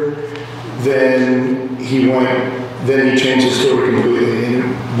mixture, then he changed his story completely, and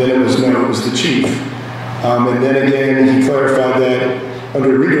then it was the chief. And then again, he clarified that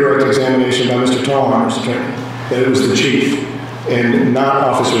under redirect examination by Mr. Talheimer's attorney, that it was the chief and not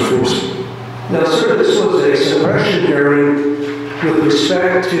Officer Forsey. Now, sir, this was a suppression hearing with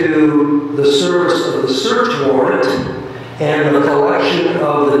respect to the service of the search warrant and the collection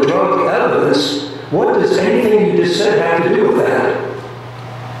of the drug evidence. What does anything you just said have to do with that?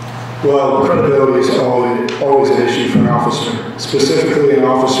 Well, credibility is always an issue for an officer, specifically an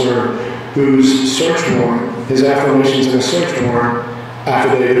officer whose search warrant, his affirmations in a search warrant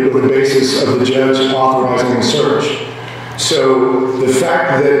affidavit were the basis of the judge authorizing the search. So the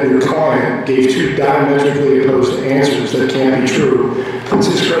fact that your client gave two diametrically opposed answers that can't be true puts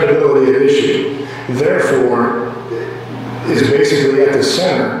his credibility at issue. Therefore, is basically at the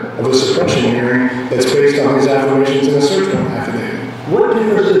center of a suppression hearing that's based on his affirmations in a search warrant affidavit. What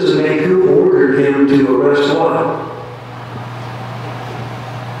difference does it make who ordered him to arrest what?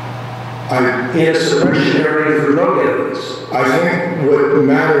 In a suppression hearing for drug evidence. I think what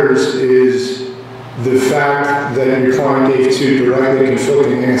matters is the fact that your client gave two directly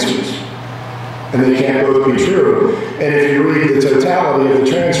conflicting answers, and they can't both be true. And if you read the totality of the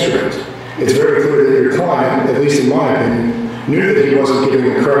transcript, it's very clear that your client, at least in my opinion, knew that he wasn't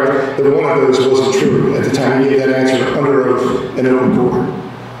giving it correct, that one of those wasn't true at the time he gave that answer under oath in open court.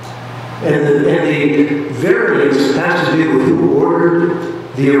 And the variance has to do with who ordered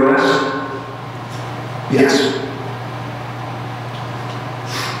the arrest? Yes.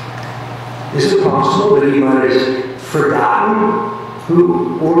 Is it possible that he might have forgotten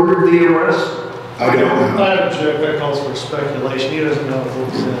who ordered the arrest? I don't know. I object. That calls for speculation. He doesn't know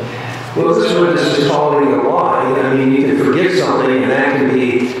what he said. Well, this witness is calling a lie. I mean, you can forget something, and that can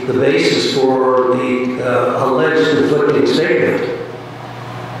be the basis for the alleged conflicting statement.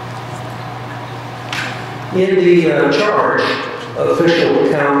 In the charge, official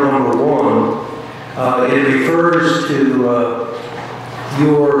count number 1, it refers to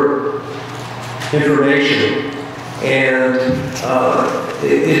your information, and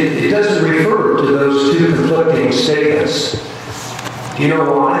it doesn't refer to those two conflicting statements. Do you know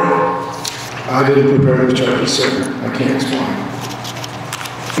why? I didn't prepare the charges, sir. I can't explain.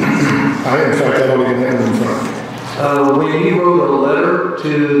 In fact, I don't even have them in front of me. When you wrote a letter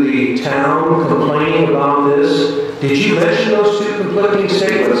to the town complaining about this, did you mention those two conflicting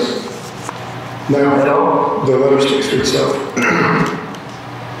statements? No. At all? The letter speaks for itself.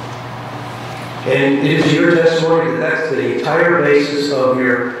 And is your testimony that that's the entire basis of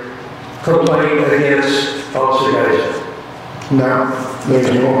your complaint against Officer Geiser? No,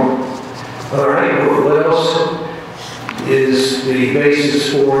 there's more. All right. What else is the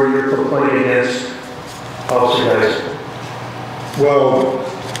basis for your complaint against Officer Geiser? Well,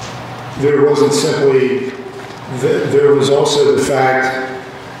 there wasn't simply, there was also the fact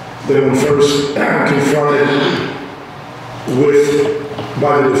that when first confronted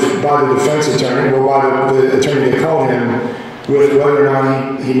by the defense attorney, or by the attorney that called him, with whether or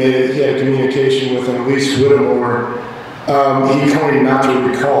not he had a communication with Elise Whittemore, he claimed not to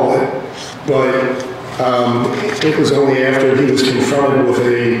recall it, but It was only after he was confronted with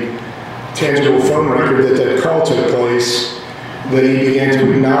a tangible phone record that call took place that he began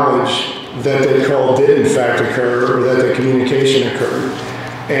to acknowledge that call did in fact occur, or that the communication occurred.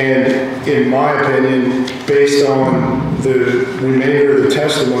 And in my opinion, based on the remainder of the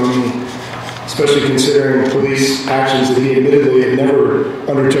testimony, especially considering police actions that he admittedly had never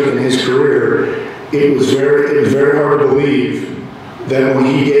undertook in his career, it was very hard to believe that when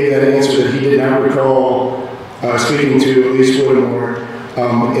he gave that answer that he did not recall speaking to Elise Whittemore.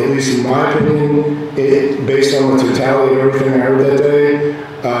 At least in my opinion, based on the totality of everything I heard that day,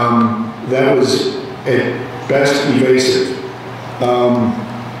 that was at best evasive.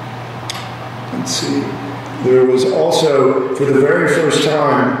 Let's see. There was also, for the very first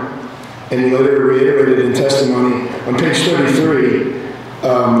time, and he later reiterated in testimony, on page 33,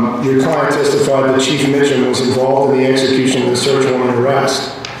 your client testified that Chief Mitchum was involved in the execution of the search warrant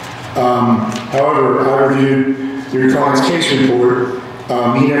arrest. However, I reviewed your client's case report.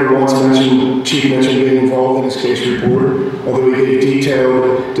 He never once mentioned Chief Mitchum being involved in his case report, although he gave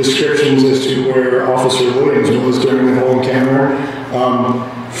detailed descriptions as to where Officer Williams was during the whole encounter.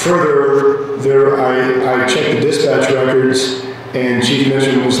 Further, I checked the dispatch records, and Chief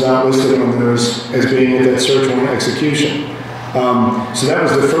Mitchum was not listed on those as being at that search warrant execution. So that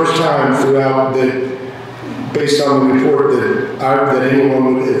was the first time throughout that, based on the report, that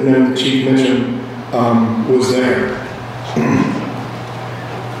anyone would have known that Chief Mitchum was there.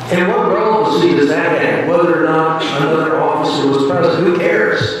 And what relevancy does that have? Whether or not another officer was present, who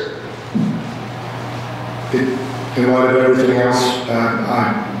cares? In light of everything else, I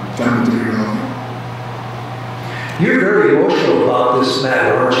found it to be relevant. You're very emotional about this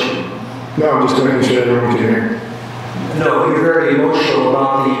matter, aren't you? No, I'm just making sure everyone can hear. No, you're very emotional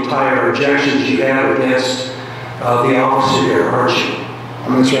about the entire objections you have against the officer here, aren't you?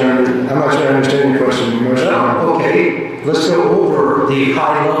 I'm not sure I understand your question. No, okay. Let's go over the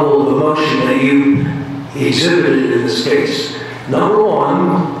high level of emotion that you exhibited in this case. Number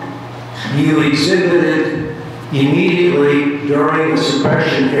one, you exhibited immediately during the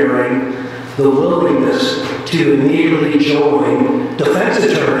suppression hearing the willingness to immediately join defense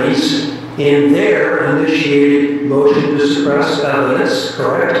attorneys in their initiated motion to suppress evidence,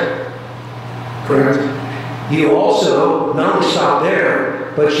 correct? Correct. You also not only stopped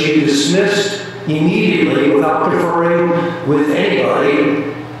there, but you dismissed immediately, without conferring with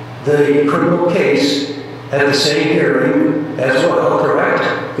anybody, the criminal case at the same hearing as well,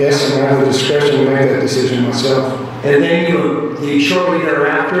 correct? Yes, and I have the discretion to make that decision myself. And then you shortly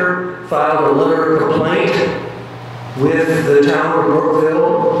thereafter filed a letter of complaint with the town of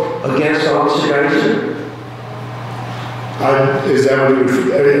Brookville against Officer Geiser? Is that what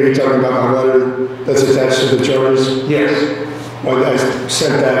are you talking about, my letter that's attached to the charges? Yes. Well, I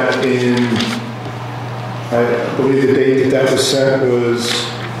sent that in, I believe the date that was sent was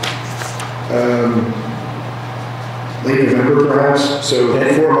late November, perhaps. So okay.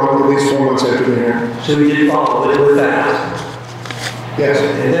 at least 4 months after the hearing. So we did follow it with that. Yes.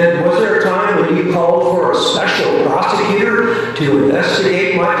 And then was there a time when you called for a special prosecutor to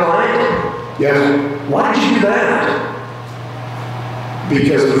investigate my client? Yes. Why did you do that?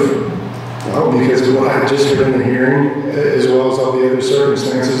 Because of what I had just heard in the hearing, as well as all the other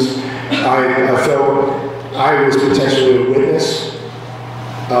circumstances. I felt I was potentially a witness,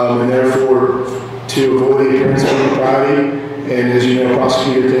 and therefore, to avoid the appearance of impropriety, and as you know, a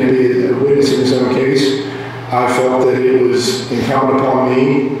prosecutor can be a witness in his own case, I felt that it was incumbent upon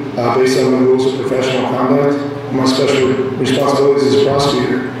me, based on the rules of professional conduct, and my special responsibilities as a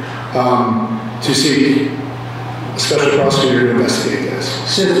prosecutor, to seek a special prosecutor to investigate this.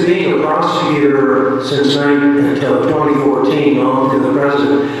 Since being a prosecutor since until 2014 on to the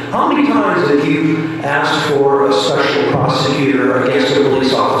present, how many times have you asked for a special prosecutor against a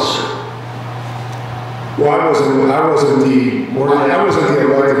police officer? Well, I wasn't the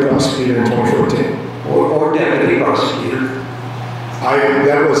elected prosecutor in 2014. Or deputy prosecutor?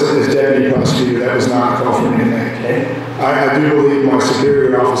 That was as deputy prosecutor. That was not a call for me to make. Okay. I do believe my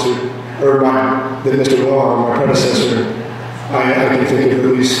superior officer, or that Mr. Wilhelm, my predecessor, I can think of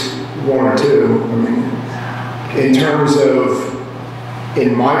at least one or two. I mean, in terms of,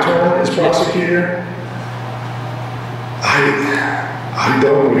 in my term as prosecutor, I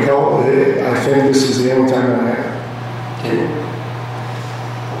don't recall it. I think this is the only time that I have. Okay.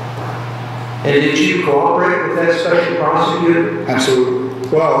 And did you cooperate with that special prosecutor? Absolutely.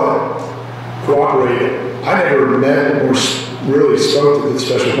 Well, cooperated. I never met or really spoke to the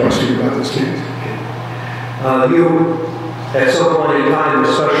special prosecutor about this case. You, at some point in time,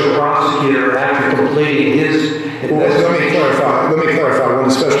 the special prosecutor, after completing his Well, let me clarify. When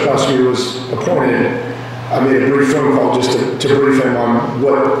the special prosecutor was appointed, I made a brief phone call just to brief him on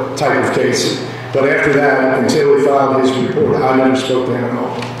what type of case. But after that, until he filed his report, I never spoke to him at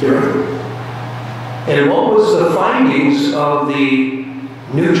all directly. And what was the findings of the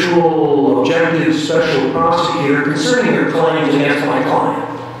neutral, objective special prosecutor concerning your claims against my client?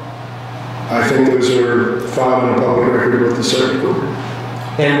 I think those are filed in a public record with the circuit court.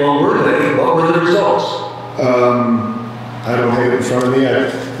 And what were they? What were the results? I don't have it in front of me.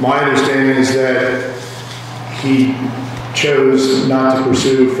 My understanding is that he chose not to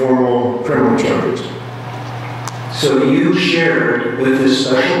pursue formal criminal charges. So you shared with this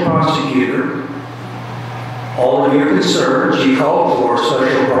special prosecutor all of your concerns. You called for a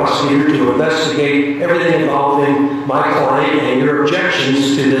special prosecutor to investigate everything involving my client and your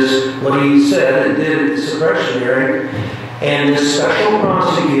objections to this, what he said and did at the suppression hearing. And this special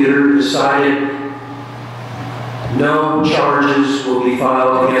prosecutor decided no charges will be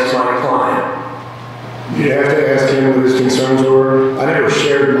filed against my client. You have to ask him what his concerns were. I never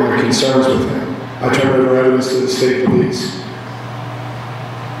shared my concerns with him. I turned over evidence to the state police.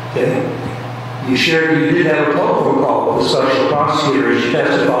 Okay. You did have a telephone call with the special prosecutor as you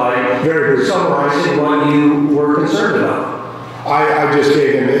testified, summarizing what you were concerned about. I just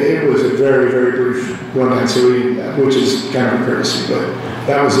gave him, it was a very, very brief rundown, which is kind of a courtesy, but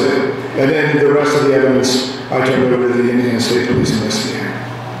that was it. And then the rest of the evidence, I turned over to the Indiana State Police investigator.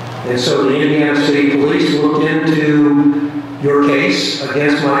 And so the Indiana State Police looked into your case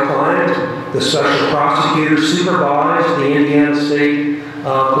against my client. The special prosecutor supervised the Indiana State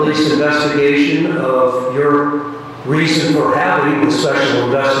Police investigation of your reason for having the special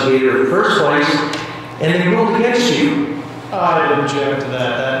investigator in the first place, and they ruled against you. I object to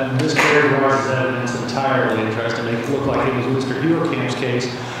that. That mischaracterizes evidence entirely and tries to make it look like it was Mr. Huerkamp's case,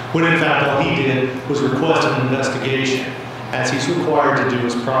 when in fact all he did was request an investigation, as he's required to do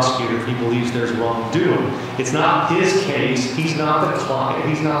as prosecutor if he believes there's wrongdoing. It's not his case. He's not the client.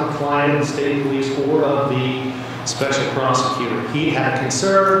 He's not the client of the state police or of the special prosecutor. He had a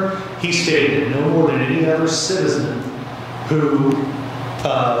concern. He stated no more than any other citizen who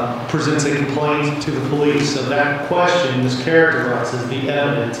presents a complaint to the police. So that question mischaracterizes the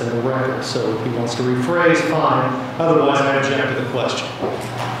evidence and the record. So if he wants to rephrase, fine. Otherwise, I object to the question.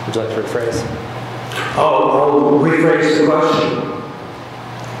 Would you like to rephrase? I'll rephrase the question.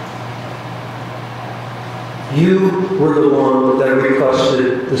 You were the one that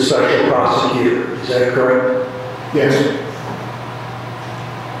requested the special prosecutor. Is that correct? Yes.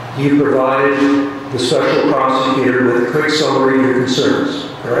 You provided the special prosecutor with a quick summary of your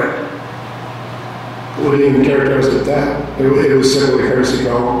concerns, correct? We didn't even characterize it that. It was simply a courtesy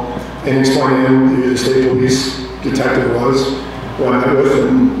call and explain to him who the state police detective was, what I met with,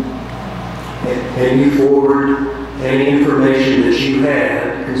 and you forwarded any information that you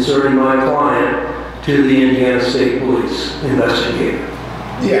had concerning my client to the Indiana State Police investigator.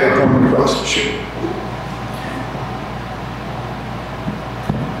 Yeah, coming across the street.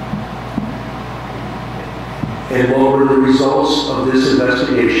 And what were the results of this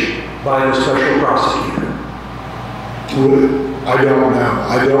investigation by the special prosecutor? I don't know.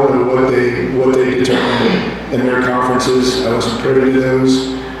 I don't know what they determined in their conferences. I wasn't privy to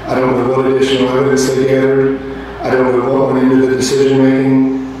those. I don't know what additional evidence they gathered. I don't know what went into the decision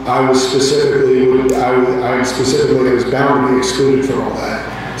making. I was specifically bound to be excluded from all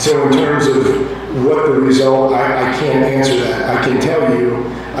that. So in terms of what the result, I can't answer that. I can tell you,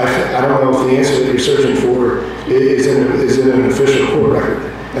 I don't know if the answer that you're searching for is in an official court record,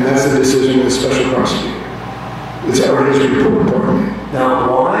 and that's the decision of the special prosecutor. It's already his report, pardon me. Now,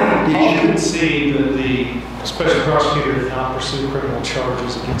 why did you concede that the special prosecutor did not pursue criminal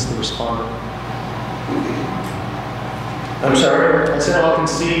charges against the respondent? I'm sorry? I said I'll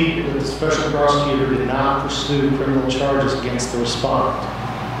concede that the special prosecutor did not pursue criminal charges against the respondent.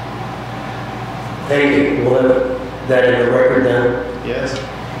 Thank you. We'll have that in the record then? Yes.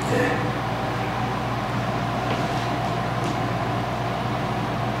 Okay.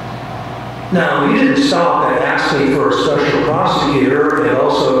 Now, you didn't stop at asking for a special prosecutor and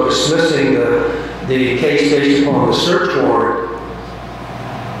also dismissing the case based upon the search warrant.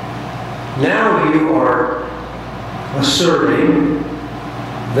 Now you are asserting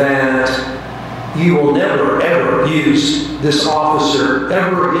that you will never, ever use this officer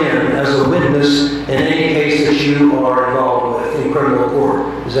ever again as a witness in any case that you are involved with in criminal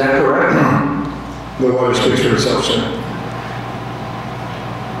court. Is that correct? The law speaks for itself, sir.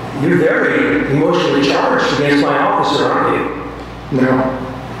 You're very emotionally charged against my officer, aren't you? No,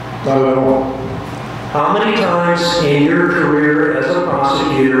 not at all. How many times in your career as a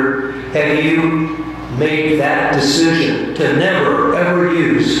prosecutor have you made that decision to never, ever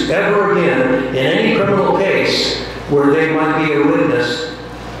use, ever again, in any criminal case where they might be a witness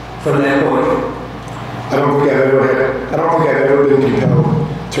from that point? I don't think I've ever been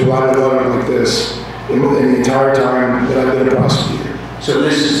compelled to write a letter like this in the entire time that I've been a prosecutor. So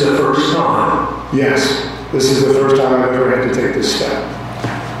this is the first time? Yes, this is the first time I've ever had to take this step.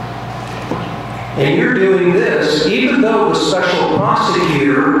 And you're doing this even though the special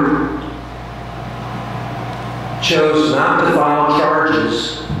prosecutor chose not to file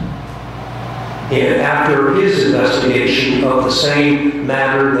charges after his investigation of the same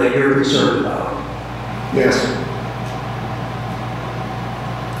matter that you're concerned about. Yes.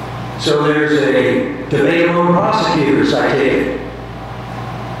 So there's a debate among prosecutors, I take it.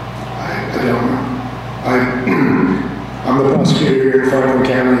 I don't know. I'm the prosecutor here in Franklin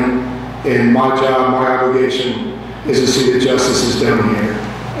County, and my job, my obligation is to see that justice is done here,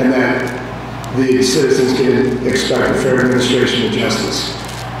 and that the citizens can expect a fair administration of justice,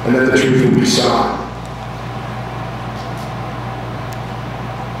 and that the truth will be sought.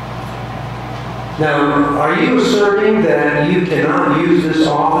 Now, are you asserting that you cannot use this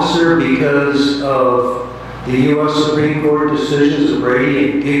officer because of the U.S. Supreme Court decisions of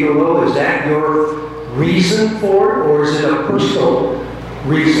Brady and Gigolo? Is that your reason for it, or is it a personal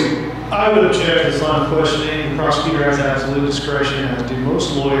reason? I would object to this line of questioning. The prosecutor has absolute discretion, as do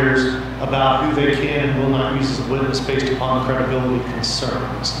most lawyers, about who they can and will not use as a witness based upon credibility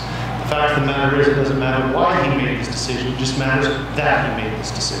concerns. The fact of the matter is, it doesn't matter why he made this decision, it just matters that he made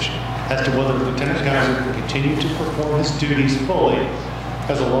this decision. As to whether Lieutenant Geiser can continue to perform his duties fully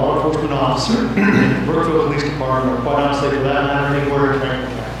as a law enforcement officer in the Brookville Police Department, or quite honestly, for that matter, anywhere in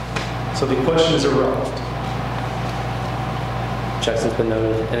Franklin County. So the question is irrelevant. Objection's been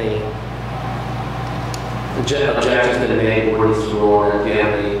noted. Any objection's been made? Board needs to rule on it. Do you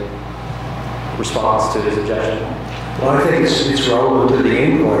have any response to his objection? Well, I think it's relevant to the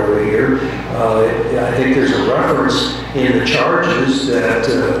inquiry here. I think there's a reference in the charges that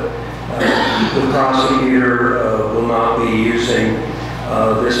the prosecutor will not be using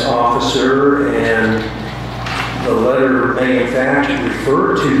this officer, and the letter may in fact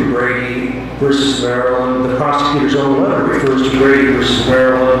refer to Brady versus Maryland. The prosecutor's own letter refers to Brady versus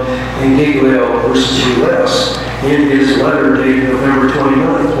Maryland and Giglio versus U.S. in his letter dated November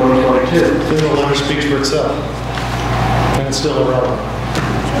 29, 2022. Then the letter speaks for itself, and it's still irrelevant.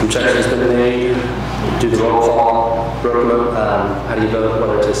 Objection's been made. Do the roll call. Brookville, how do you vote,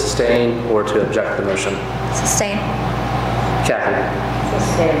 whether to sustain or to object to the motion? Sustain. Kathy?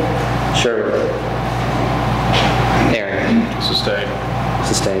 Sustain. Shirley? Aaron? Sustain.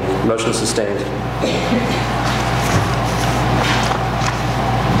 Sustained. Motion sustained.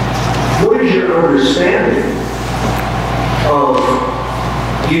 What is your understanding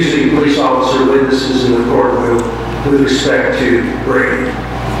of using police officer witnesses in the courtroom with respect to Brady?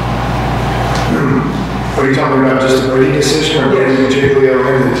 Are you talking about just the Brady decision, or Brady and Giglio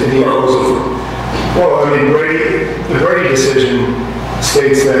and the others? Well, I mean, the Brady decision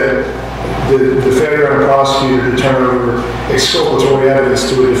states that the failure on a prosecutor to turn over exculpatory evidence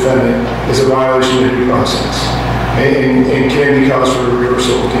to a defendant is a violation of due process and can be cause for a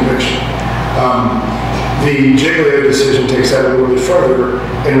reversal of conviction. The Giglio decision takes that a little bit further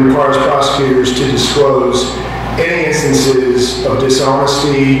and requires prosecutors to disclose any instances of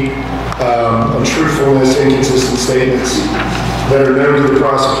dishonesty, untruthfulness, inconsistent statements that are known to the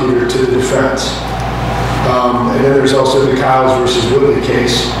prosecutor to the defense. And then there's also the Kyles versus Woodley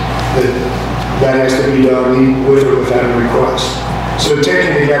case that has to be done with or without a request. So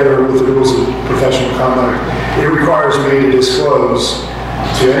taken together with the rules of professional conduct, it requires me to disclose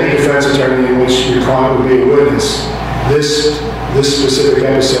to any defense attorney in which your client would be a witness this specific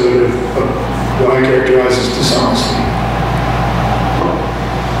episode of what I characterize as dishonesty.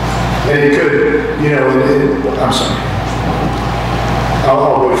 And it could, I'm sorry.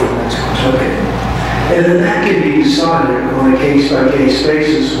 I'll wait for the next question. Okay. And then that can be decided on a case-by-case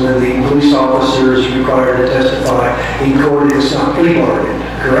basis when the police officer is required to testify in court if it's not plea bargained,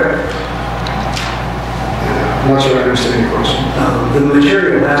 correct? I'm not sure I understand your question. The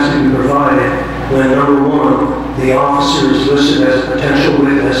material has to be provided when, number one, the officer is listed as a potential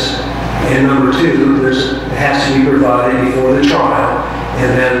witness, and number two, it has to be provided before the trial,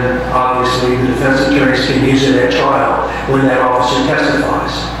 and then obviously the defense attorneys can use it at trial when that officer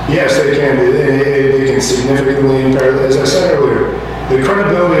testifies. Yes, they can. They can significantly impair, as I said earlier, the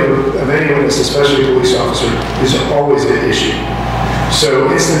credibility of any witness, especially a police officer, is always an issue.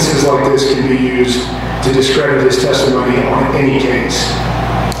 So instances like this can be used to discredit his testimony on any case.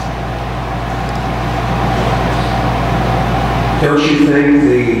 Don't you think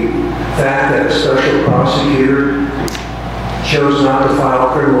the fact that a special prosecutor chose not to file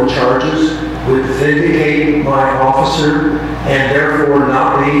criminal charges would vindicate my officer and therefore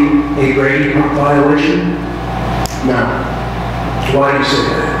not be a Brady violation? No. Why do you say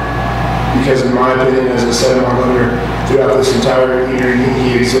that? Because in my opinion, as I said in my letter, throughout this entire hearing,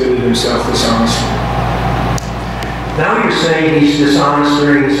 he exhibited himself dishonestly. Now you're saying he's dishonest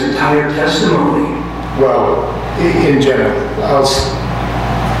during his entire testimony. Well, in general.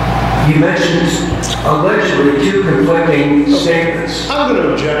 You mentioned allegedly two conflicting statements. I'm going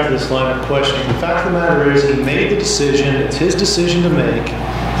to object to this line of questioning. The fact of the matter is, he made the decision. It's his decision to make.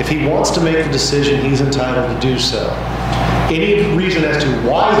 If he wants to make the decision, he's entitled to do so. Any reason as to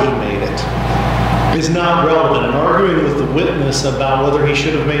why he made it is not relevant. And arguing with the witness about whether he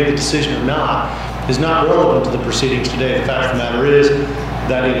should have made the decision or not is not relevant to the proceedings today. The fact of the matter is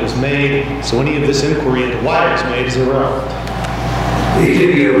that it was made, so any of this inquiry into why it was made is irrelevant. It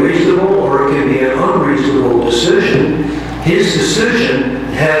can be a reasonable or it can be an unreasonable decision. His decision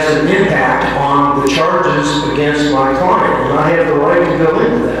has an impact on the charges against my client, and I have the right to go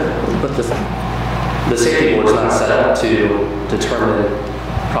into that. But the safety board is not set up to determine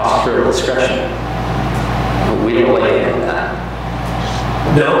prosecutorial discretion. We don't weigh in on that.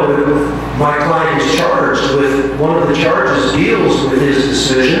 No, but my client is charged with, one of the charges deals with his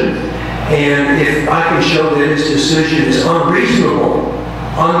decision, and if I can show that his decision is unreasonable,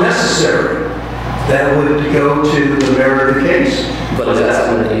 unnecessary, that would go to the merit of the case. But is that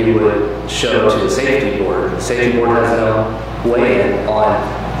something that you would show to the safety board? The safety board has no weigh-in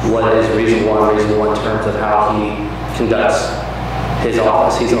on what is reasonable and unreasonable in terms of how he conducts his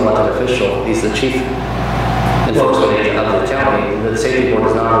office. He's an elected official. He's the chief enforcement agent of the county. The safety board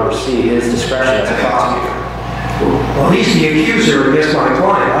does not oversee his discretion as a prosecutor. Well, he's the accuser against my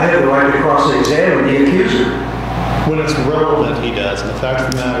client. I have the right to cross-examine the accuser. When it's relevant, he does. And the fact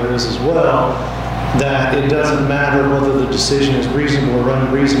of the matter is as well that it doesn't matter whether the decision is reasonable or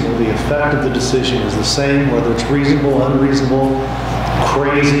unreasonable. The effect of the decision is the same, whether it's reasonable, unreasonable,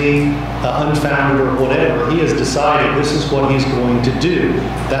 crazy, unfounded, or whatever. He has decided this is what he's going to do.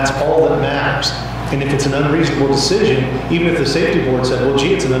 That's all that matters. And if it's an unreasonable decision, even if the safety board said, well,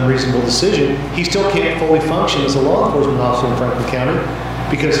 gee, it's an unreasonable decision, he still can't fully function as a law enforcement officer in Franklin County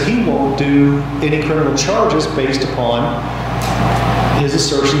because he won't do any criminal charges based upon his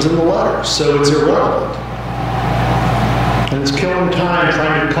assertions in the letter. So it's irrelevant. And it's killing time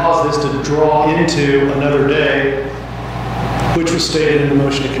trying to cause this to draw into another day, which was stated in the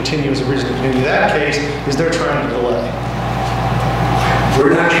motion to continue as a reason to continue. That case is they're trying to delay.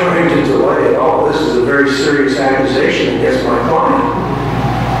 We're not trying to delay at all. This is a very serious accusation against my client.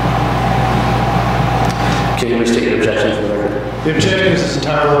 Can you restate your objection for the record? The objection is this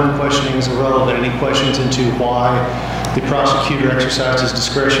entire line of questioning is irrelevant. Any questions into why the prosecutor exercises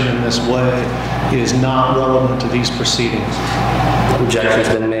discretion in this way is not relevant to these proceedings. Objection's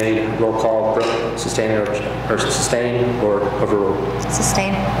been made. Roll call. Sustain or overrule?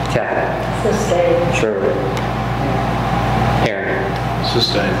 Sustain. Kathy? Sustain. Shirley? Aaron?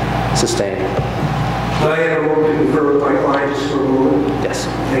 Sustained. Sustain. I have a moment to confer with my client just for a moment. Yes.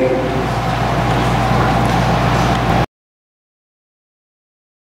 Thank you.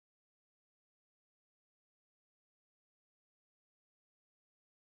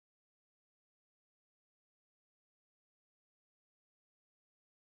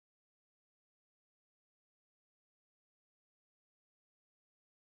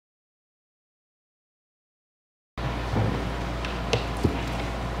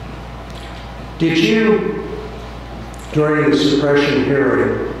 Did you, during the suppression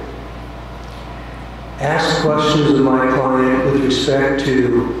hearing, ask questions of my client with respect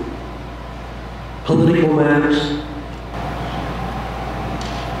to political matters?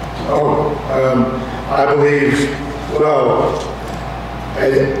 I believe, well,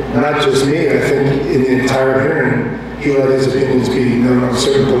 not just me, I think in the entire hearing, he let his opinions be known on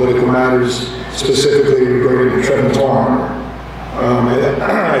certain political matters, specifically regarding Trevin Tallhammer.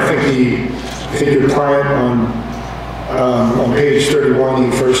 I think your client on page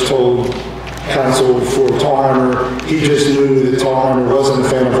 31, he first told counsel for Tallhammer, he just knew that Tallhammer wasn't a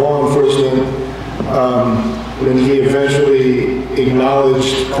fan of law enforcement. When he eventually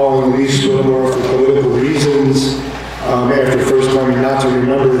acknowledged calling Elise Whittemore for political reasons, after first claiming not to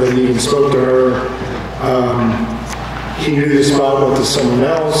remember that he even spoke to her, he knew this spot went to someone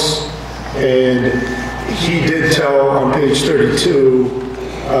else, and he did tell on page 32,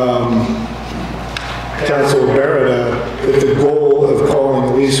 Counsel Barretta, that the goal of calling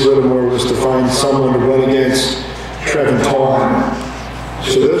Elise Whittemore was to find someone to run against Trevin Tallhammer.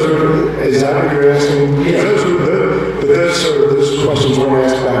 So those are, is that what you're asking? Yes. Those were the those questions weren't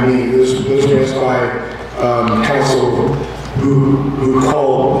asked by me. Those were asked by counsel who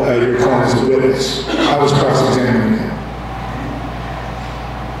called your client as a witness. I was cross-examining him.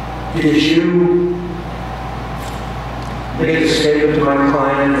 Did you make a statement to my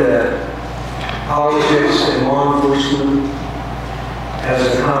client that politics and law enforcement as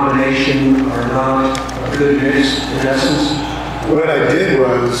a combination are not a good mix in essence? What I did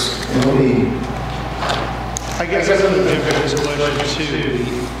was, and let me... I guess that's another difference question too.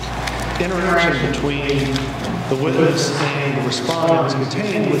 The interaction between the witness and the respondent is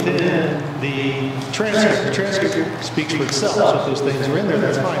contained within the transcript. The transcript speaks for itself. So if those things are in there,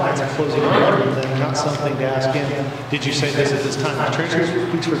 that's fine. That's a closing argument, then not something to ask him, did you say this at this time? The transcript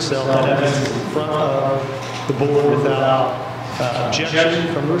speaks for itself. That evidence is in front of the board without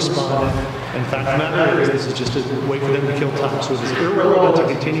objection from the respondent. In fact, the matter is, this is just a way for them to kill time. So it is irrelevant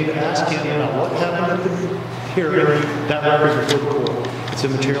to continue to ask him about what happened at the hearing. That record before the court. It's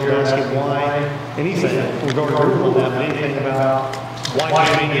immaterial to ask him why, anything regarding the rule on that, but anything about why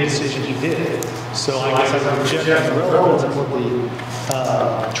he made the decision he did. So I guess I would object to the relevance of what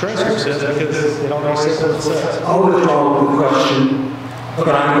the transcript says, because it already says what it says. I'll withdraw the question,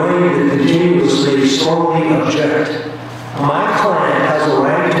 but I'm going to continuously, strongly object. My client has a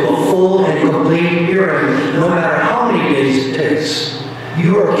right to a full and complete hearing, no matter how many days it takes.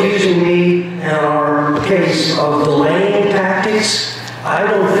 You are accusing me in our case of delaying tactics. I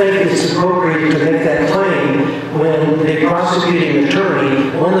don't think it's appropriate to make that claim when the prosecuting attorney,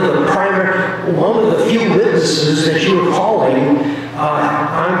 one of the few witnesses that you are calling,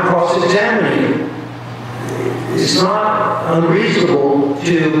 I'm cross-examining. It's not unreasonable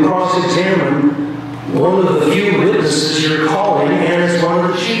to cross-examine one of the few witnesses you're calling, and it's one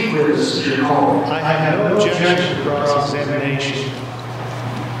of the chief witnesses you're calling. I have no objection to cross-examination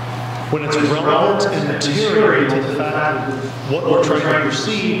when it's relevant and material to the fact of what we're trying to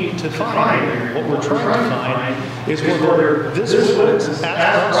proceed to find here. What we're trying to find is whether this witness,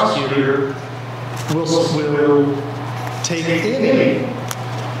 as prosecutor, will take any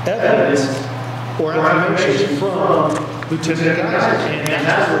evidence or information from Lieutenant Geiser, and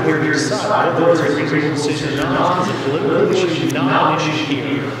that's what we're here to decide, whether it's a reasonable decision or not. It's a political issue, not an issue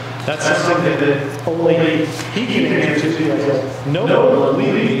here. That's something that only he can answer to, because no one,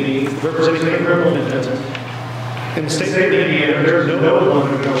 believe me, representing the criminal defense in the state of Indiana, there's no one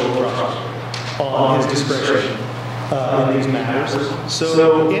who knows on his discretion in these matters.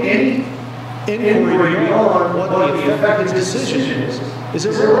 So any inquiry beyond what the effect of his decision is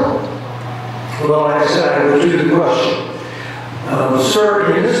irrelevant. Well, like I said, I will do the question.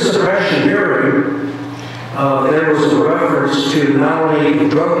 Sir, in this suppression hearing, there was a reference to not only the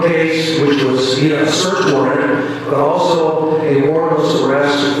drug case, which was a search warrant, but also a warrantless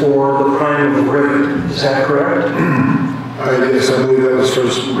arrest for the crime of rape. Is that correct? Yes, I believe that was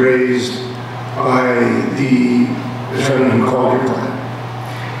first raised by the attorney who called your client.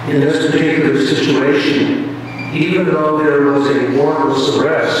 In this particular situation, even though there was a warrantless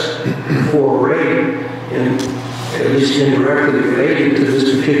arrest for rape, and at least indirectly related to this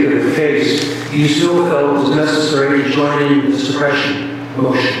particular case, you still felt it was necessary to join in the suppression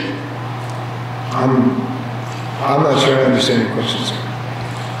motion? I'm not sure I understand your question, sir.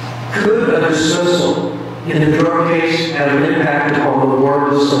 Could a dismissal in the drug case have an impact upon the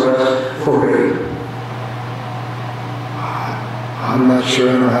warrantless arrest for rape? I'm not sure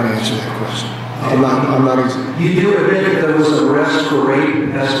I know how to answer that question. I'm not. You do admit that there was an arrest for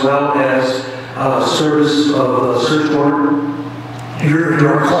rape as well as service of a search warrant?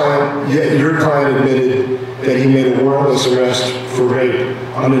 Your client admitted that he made a warrantless arrest for rape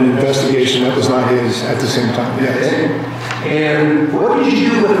on an investigation that was not his at the same time. Yes. Okay. And what did you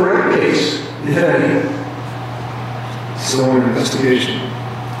do with the rape case, if any? Still under investigation.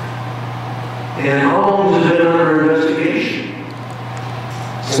 And how long has it been under investigation?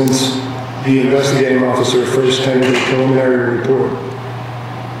 Since the investigating officer first tendered a preliminary report.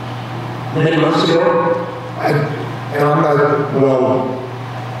 Many months ago?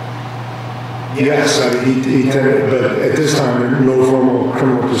 Yes, he tendered, but at this time, no formal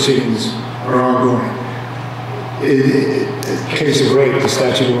criminal proceedings are ongoing. In case of rape, the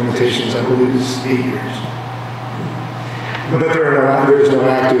statute of limitations, I believe, is 8 years. But there is no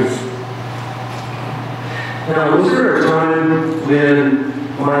active. Now, was there a time when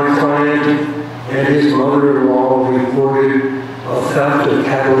my client and his mother-in-law reported a theft of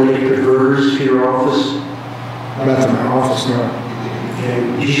catalytic converters to your office? Not to my office, no.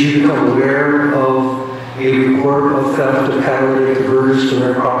 And did you become aware of a report of theft of catalytic converters to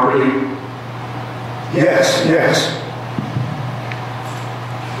their property? Yes.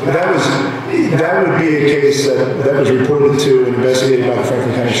 That would be a case that was reported to and investigated by the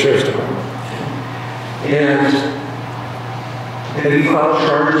Franklin County Sheriff's Department. And have you filed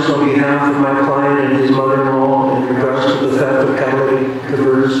charges on behalf of my client and his mother-in-law in regards to the theft of catalytic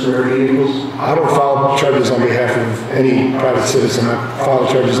converters for their vehicles? I don't file charges on behalf of any private citizen. I file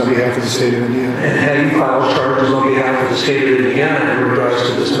charges on behalf of the state of Indiana. And have you filed charges on behalf of the state of Indiana in regards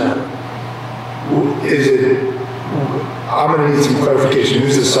to this matter? I'm going to need some clarification.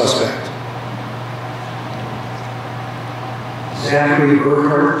 Who's the suspect? Zachary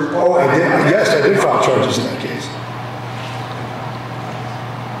Huerkamp? Oh, yes, I did file charges in that case.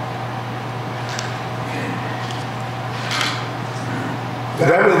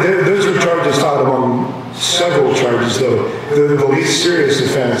 Those were charges filed among several charges, though. The least serious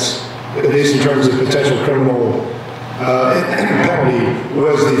offense, at least in terms of potential criminal penalty,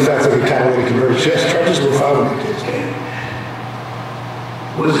 was the theft of a catalytic converter. Yes, charges were filed in that case.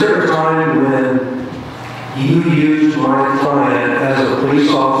 Was there a time when you used my client as a police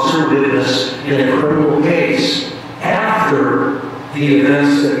officer witness in a criminal case after the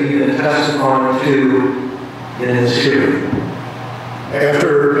events that you've been testifying to in this hearing?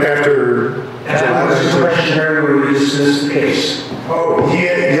 After the suppression hearing where you dismissed the case. Oh,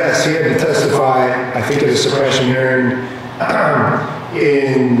 yes, he had to testify, I think, at a suppression hearing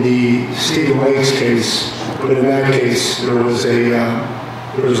in the Stephen Lakes case, but in that case, there was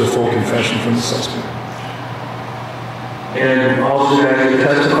a full confession from the suspect. And also had to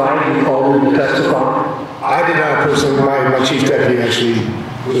testify, you called him to testify? I did not personally, my chief deputy actually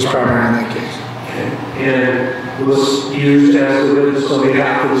was primary in that case. And was used as a witness on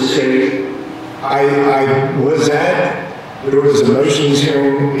behalf of the state? I was there was a motions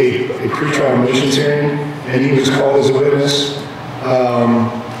hearing, a pretrial motions hearing, and he was called as a witness.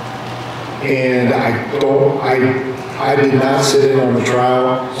 And I did not sit in on the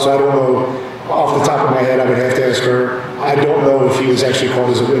trial, so I don't know, off the top of my head, I would have to ask her. I don't know if he was actually called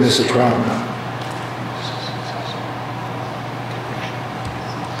as a witness at trial or not.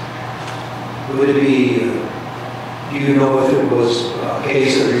 Would it be, do you know if it was a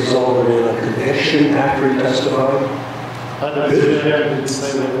case that resulted in a conviction after he testified? I didn't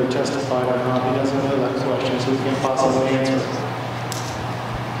say whether he testified or not. He doesn't know that question, so he can't possibly answer.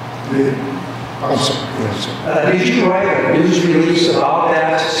 I'm sorry. Did you write a news release about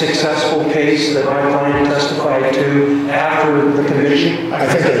that successful case that my client testified to after the conviction? I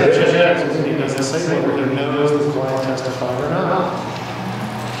think I did. He doesn't say whether he knows the client testified or not.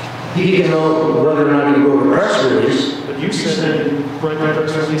 He didn't know whether or not he wrote a press release. But you said write the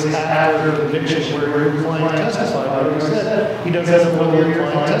press release after the conviction where your client testified. Like you said, he doesn't know whether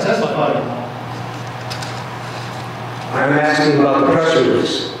your client testified or not. I'm asking about the press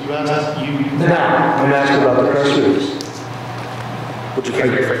release. You asked Now, I'm asking about the press release. Would you care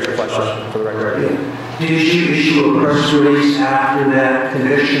to rephrase your question for the record? Yeah. Did you issue a press release after that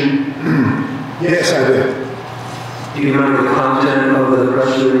conviction? Yes, I did. Do you remember the content of the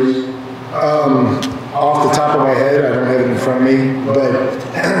press release? Off the top of my head, I don't have it in front of me, but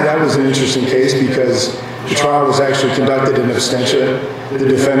that was an interesting case because the trial was actually conducted in absentia. The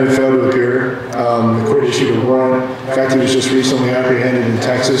defendant failed to appear. The court issued a warrant. In fact, he was just recently apprehended in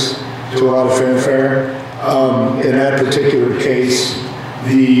Texas to a lot of fanfare. In that particular case,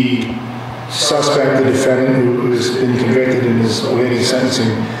 the suspect, the defendant, who has been convicted and is awaiting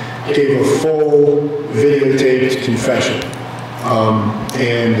sentencing, gave a full videotaped confession.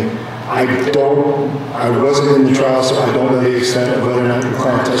 And I wasn't in the trial, so I don't know the extent of whether or not the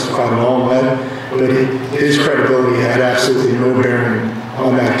client testified at all in that, but his credibility had absolutely no bearing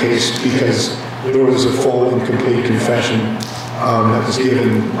on that case because there was a full and complete confession that was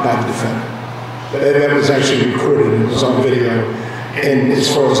given by the defendant. That was actually recorded and it was on video. And as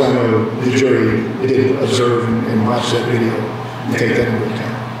far as I know, the jury did observe and watch that video and take that into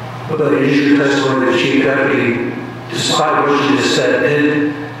account. But it is your testimony that Chief Deputy, despite what you just said,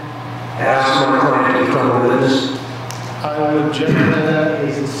 did ask my client to become a witness? I would object to that.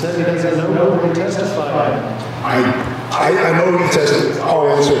 He said he doesn't know where he testified. I know he testified. I'll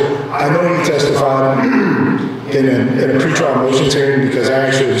answer. I know he testified in a pretrial motions hearing because I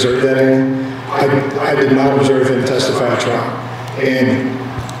actually observed that hearing. I did not observe him testify at trial. And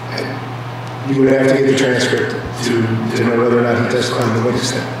you would have to get the transcript to know whether or not he testified to what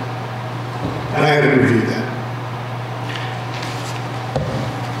extent. And I haven't reviewed that.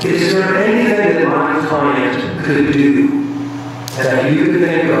 Is there anything that my client could do that you could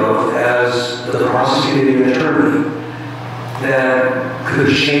think of as the prosecuting attorney that could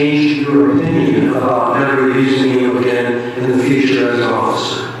change your opinion about never using you again in the future as an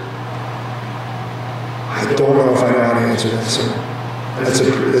officer? I don't know if I know how to answer that, sir.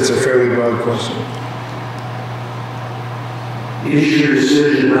 That's a fairly broad question. Is your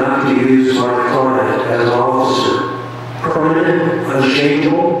decision not to use my client as an officer permanent,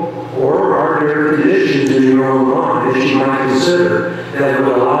 unchangeable, or are there conditions in your own mind that you might consider that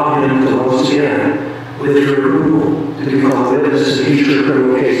would allow him to once again, with your approval, to become a witness in future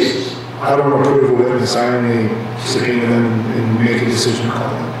criminal cases? I don't approve a witness. I only subpoena them and make a decision to call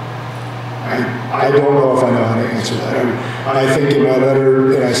them. I don't know if I know how to answer that. I think in my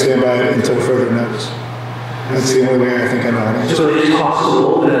letter, and I stand by it until further notice. That's the only way I think I know how to answer it. So it is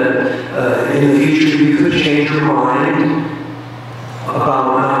possible that in the future you could change your mind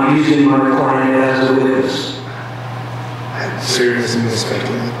about not using my client as a witness? I'm serious in this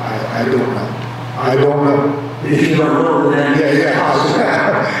speculation. I don't know. I don't know. If you don't know, then yeah.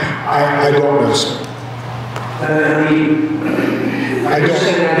 I don't know, sir. I mean, you're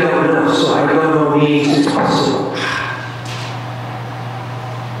saying I don't know, so I don't know means it's possible.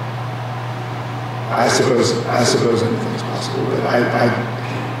 I suppose anything's possible, but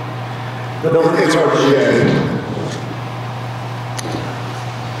it's hard to, yeah.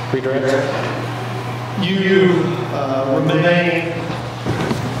 Redirect. You remain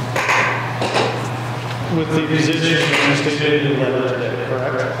with the position that you stated in the letter today,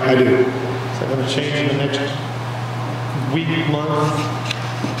 correct? I do. Is that going to change in the next week, month?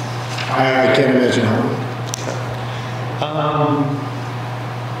 I can't imagine how.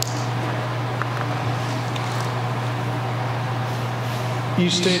 You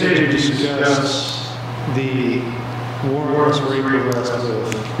stated to discuss the warrantless rape arrest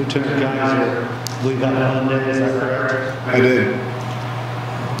with Lieutenant Geiser, I believe that Monday, is that correct? I did.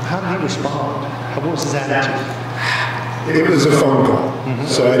 How did he respond? What was his attitude? It was a phone call,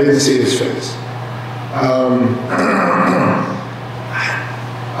 so I didn't see his face. I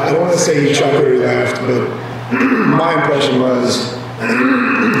don't want to say he chuckled or laughed, but my impression was,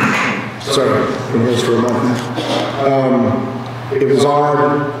 sorry, I've been this for a month now. It was odd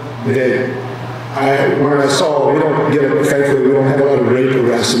that when I saw, thankfully we don't have a lot of rape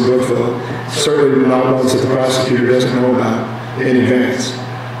arrests in Brookville, certainly not ones that the prosecutor doesn't know about in advance.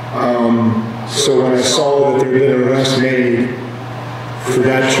 So when I saw that there had been an arrest made for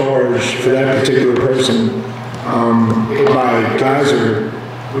that charge, for that particular person, by Geiser,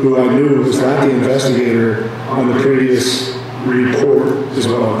 who I knew was not the investigator on the previous report, is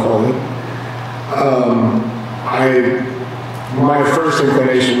what I'll call it, my first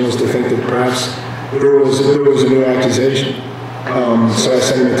inclination was to think that perhaps there was a new accusation. So I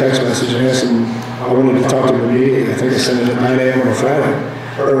sent him a text message and asked him, I wanted to talk to him immediately. I think I sent it at 9 a.m. on a Friday.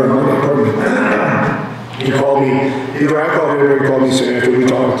 Or a Monday, pardon me. He called me, either I called him or he called me soon after we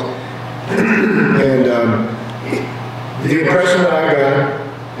talked. And the impression that I got,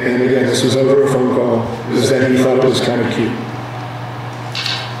 and again, this was over a phone call, was that he thought it was kind of cute.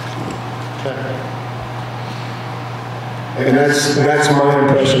 And that's my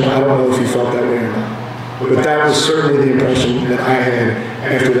impression. I don't know if he felt that way or not. But that was certainly the impression that I had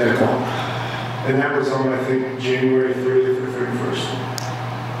after that call. And that was on, I think, January 30th or 31st.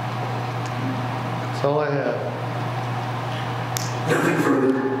 That's all I have. Nothing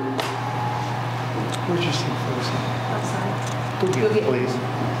further. Where's your seat, Outside. please? Go get, please.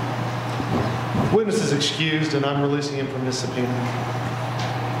 Witness is excused, and I'm releasing him from this subpoena.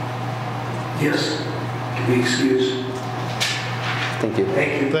 Yes, to be excused. Thank you.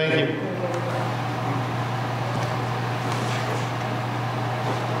 Thank you. Thank you.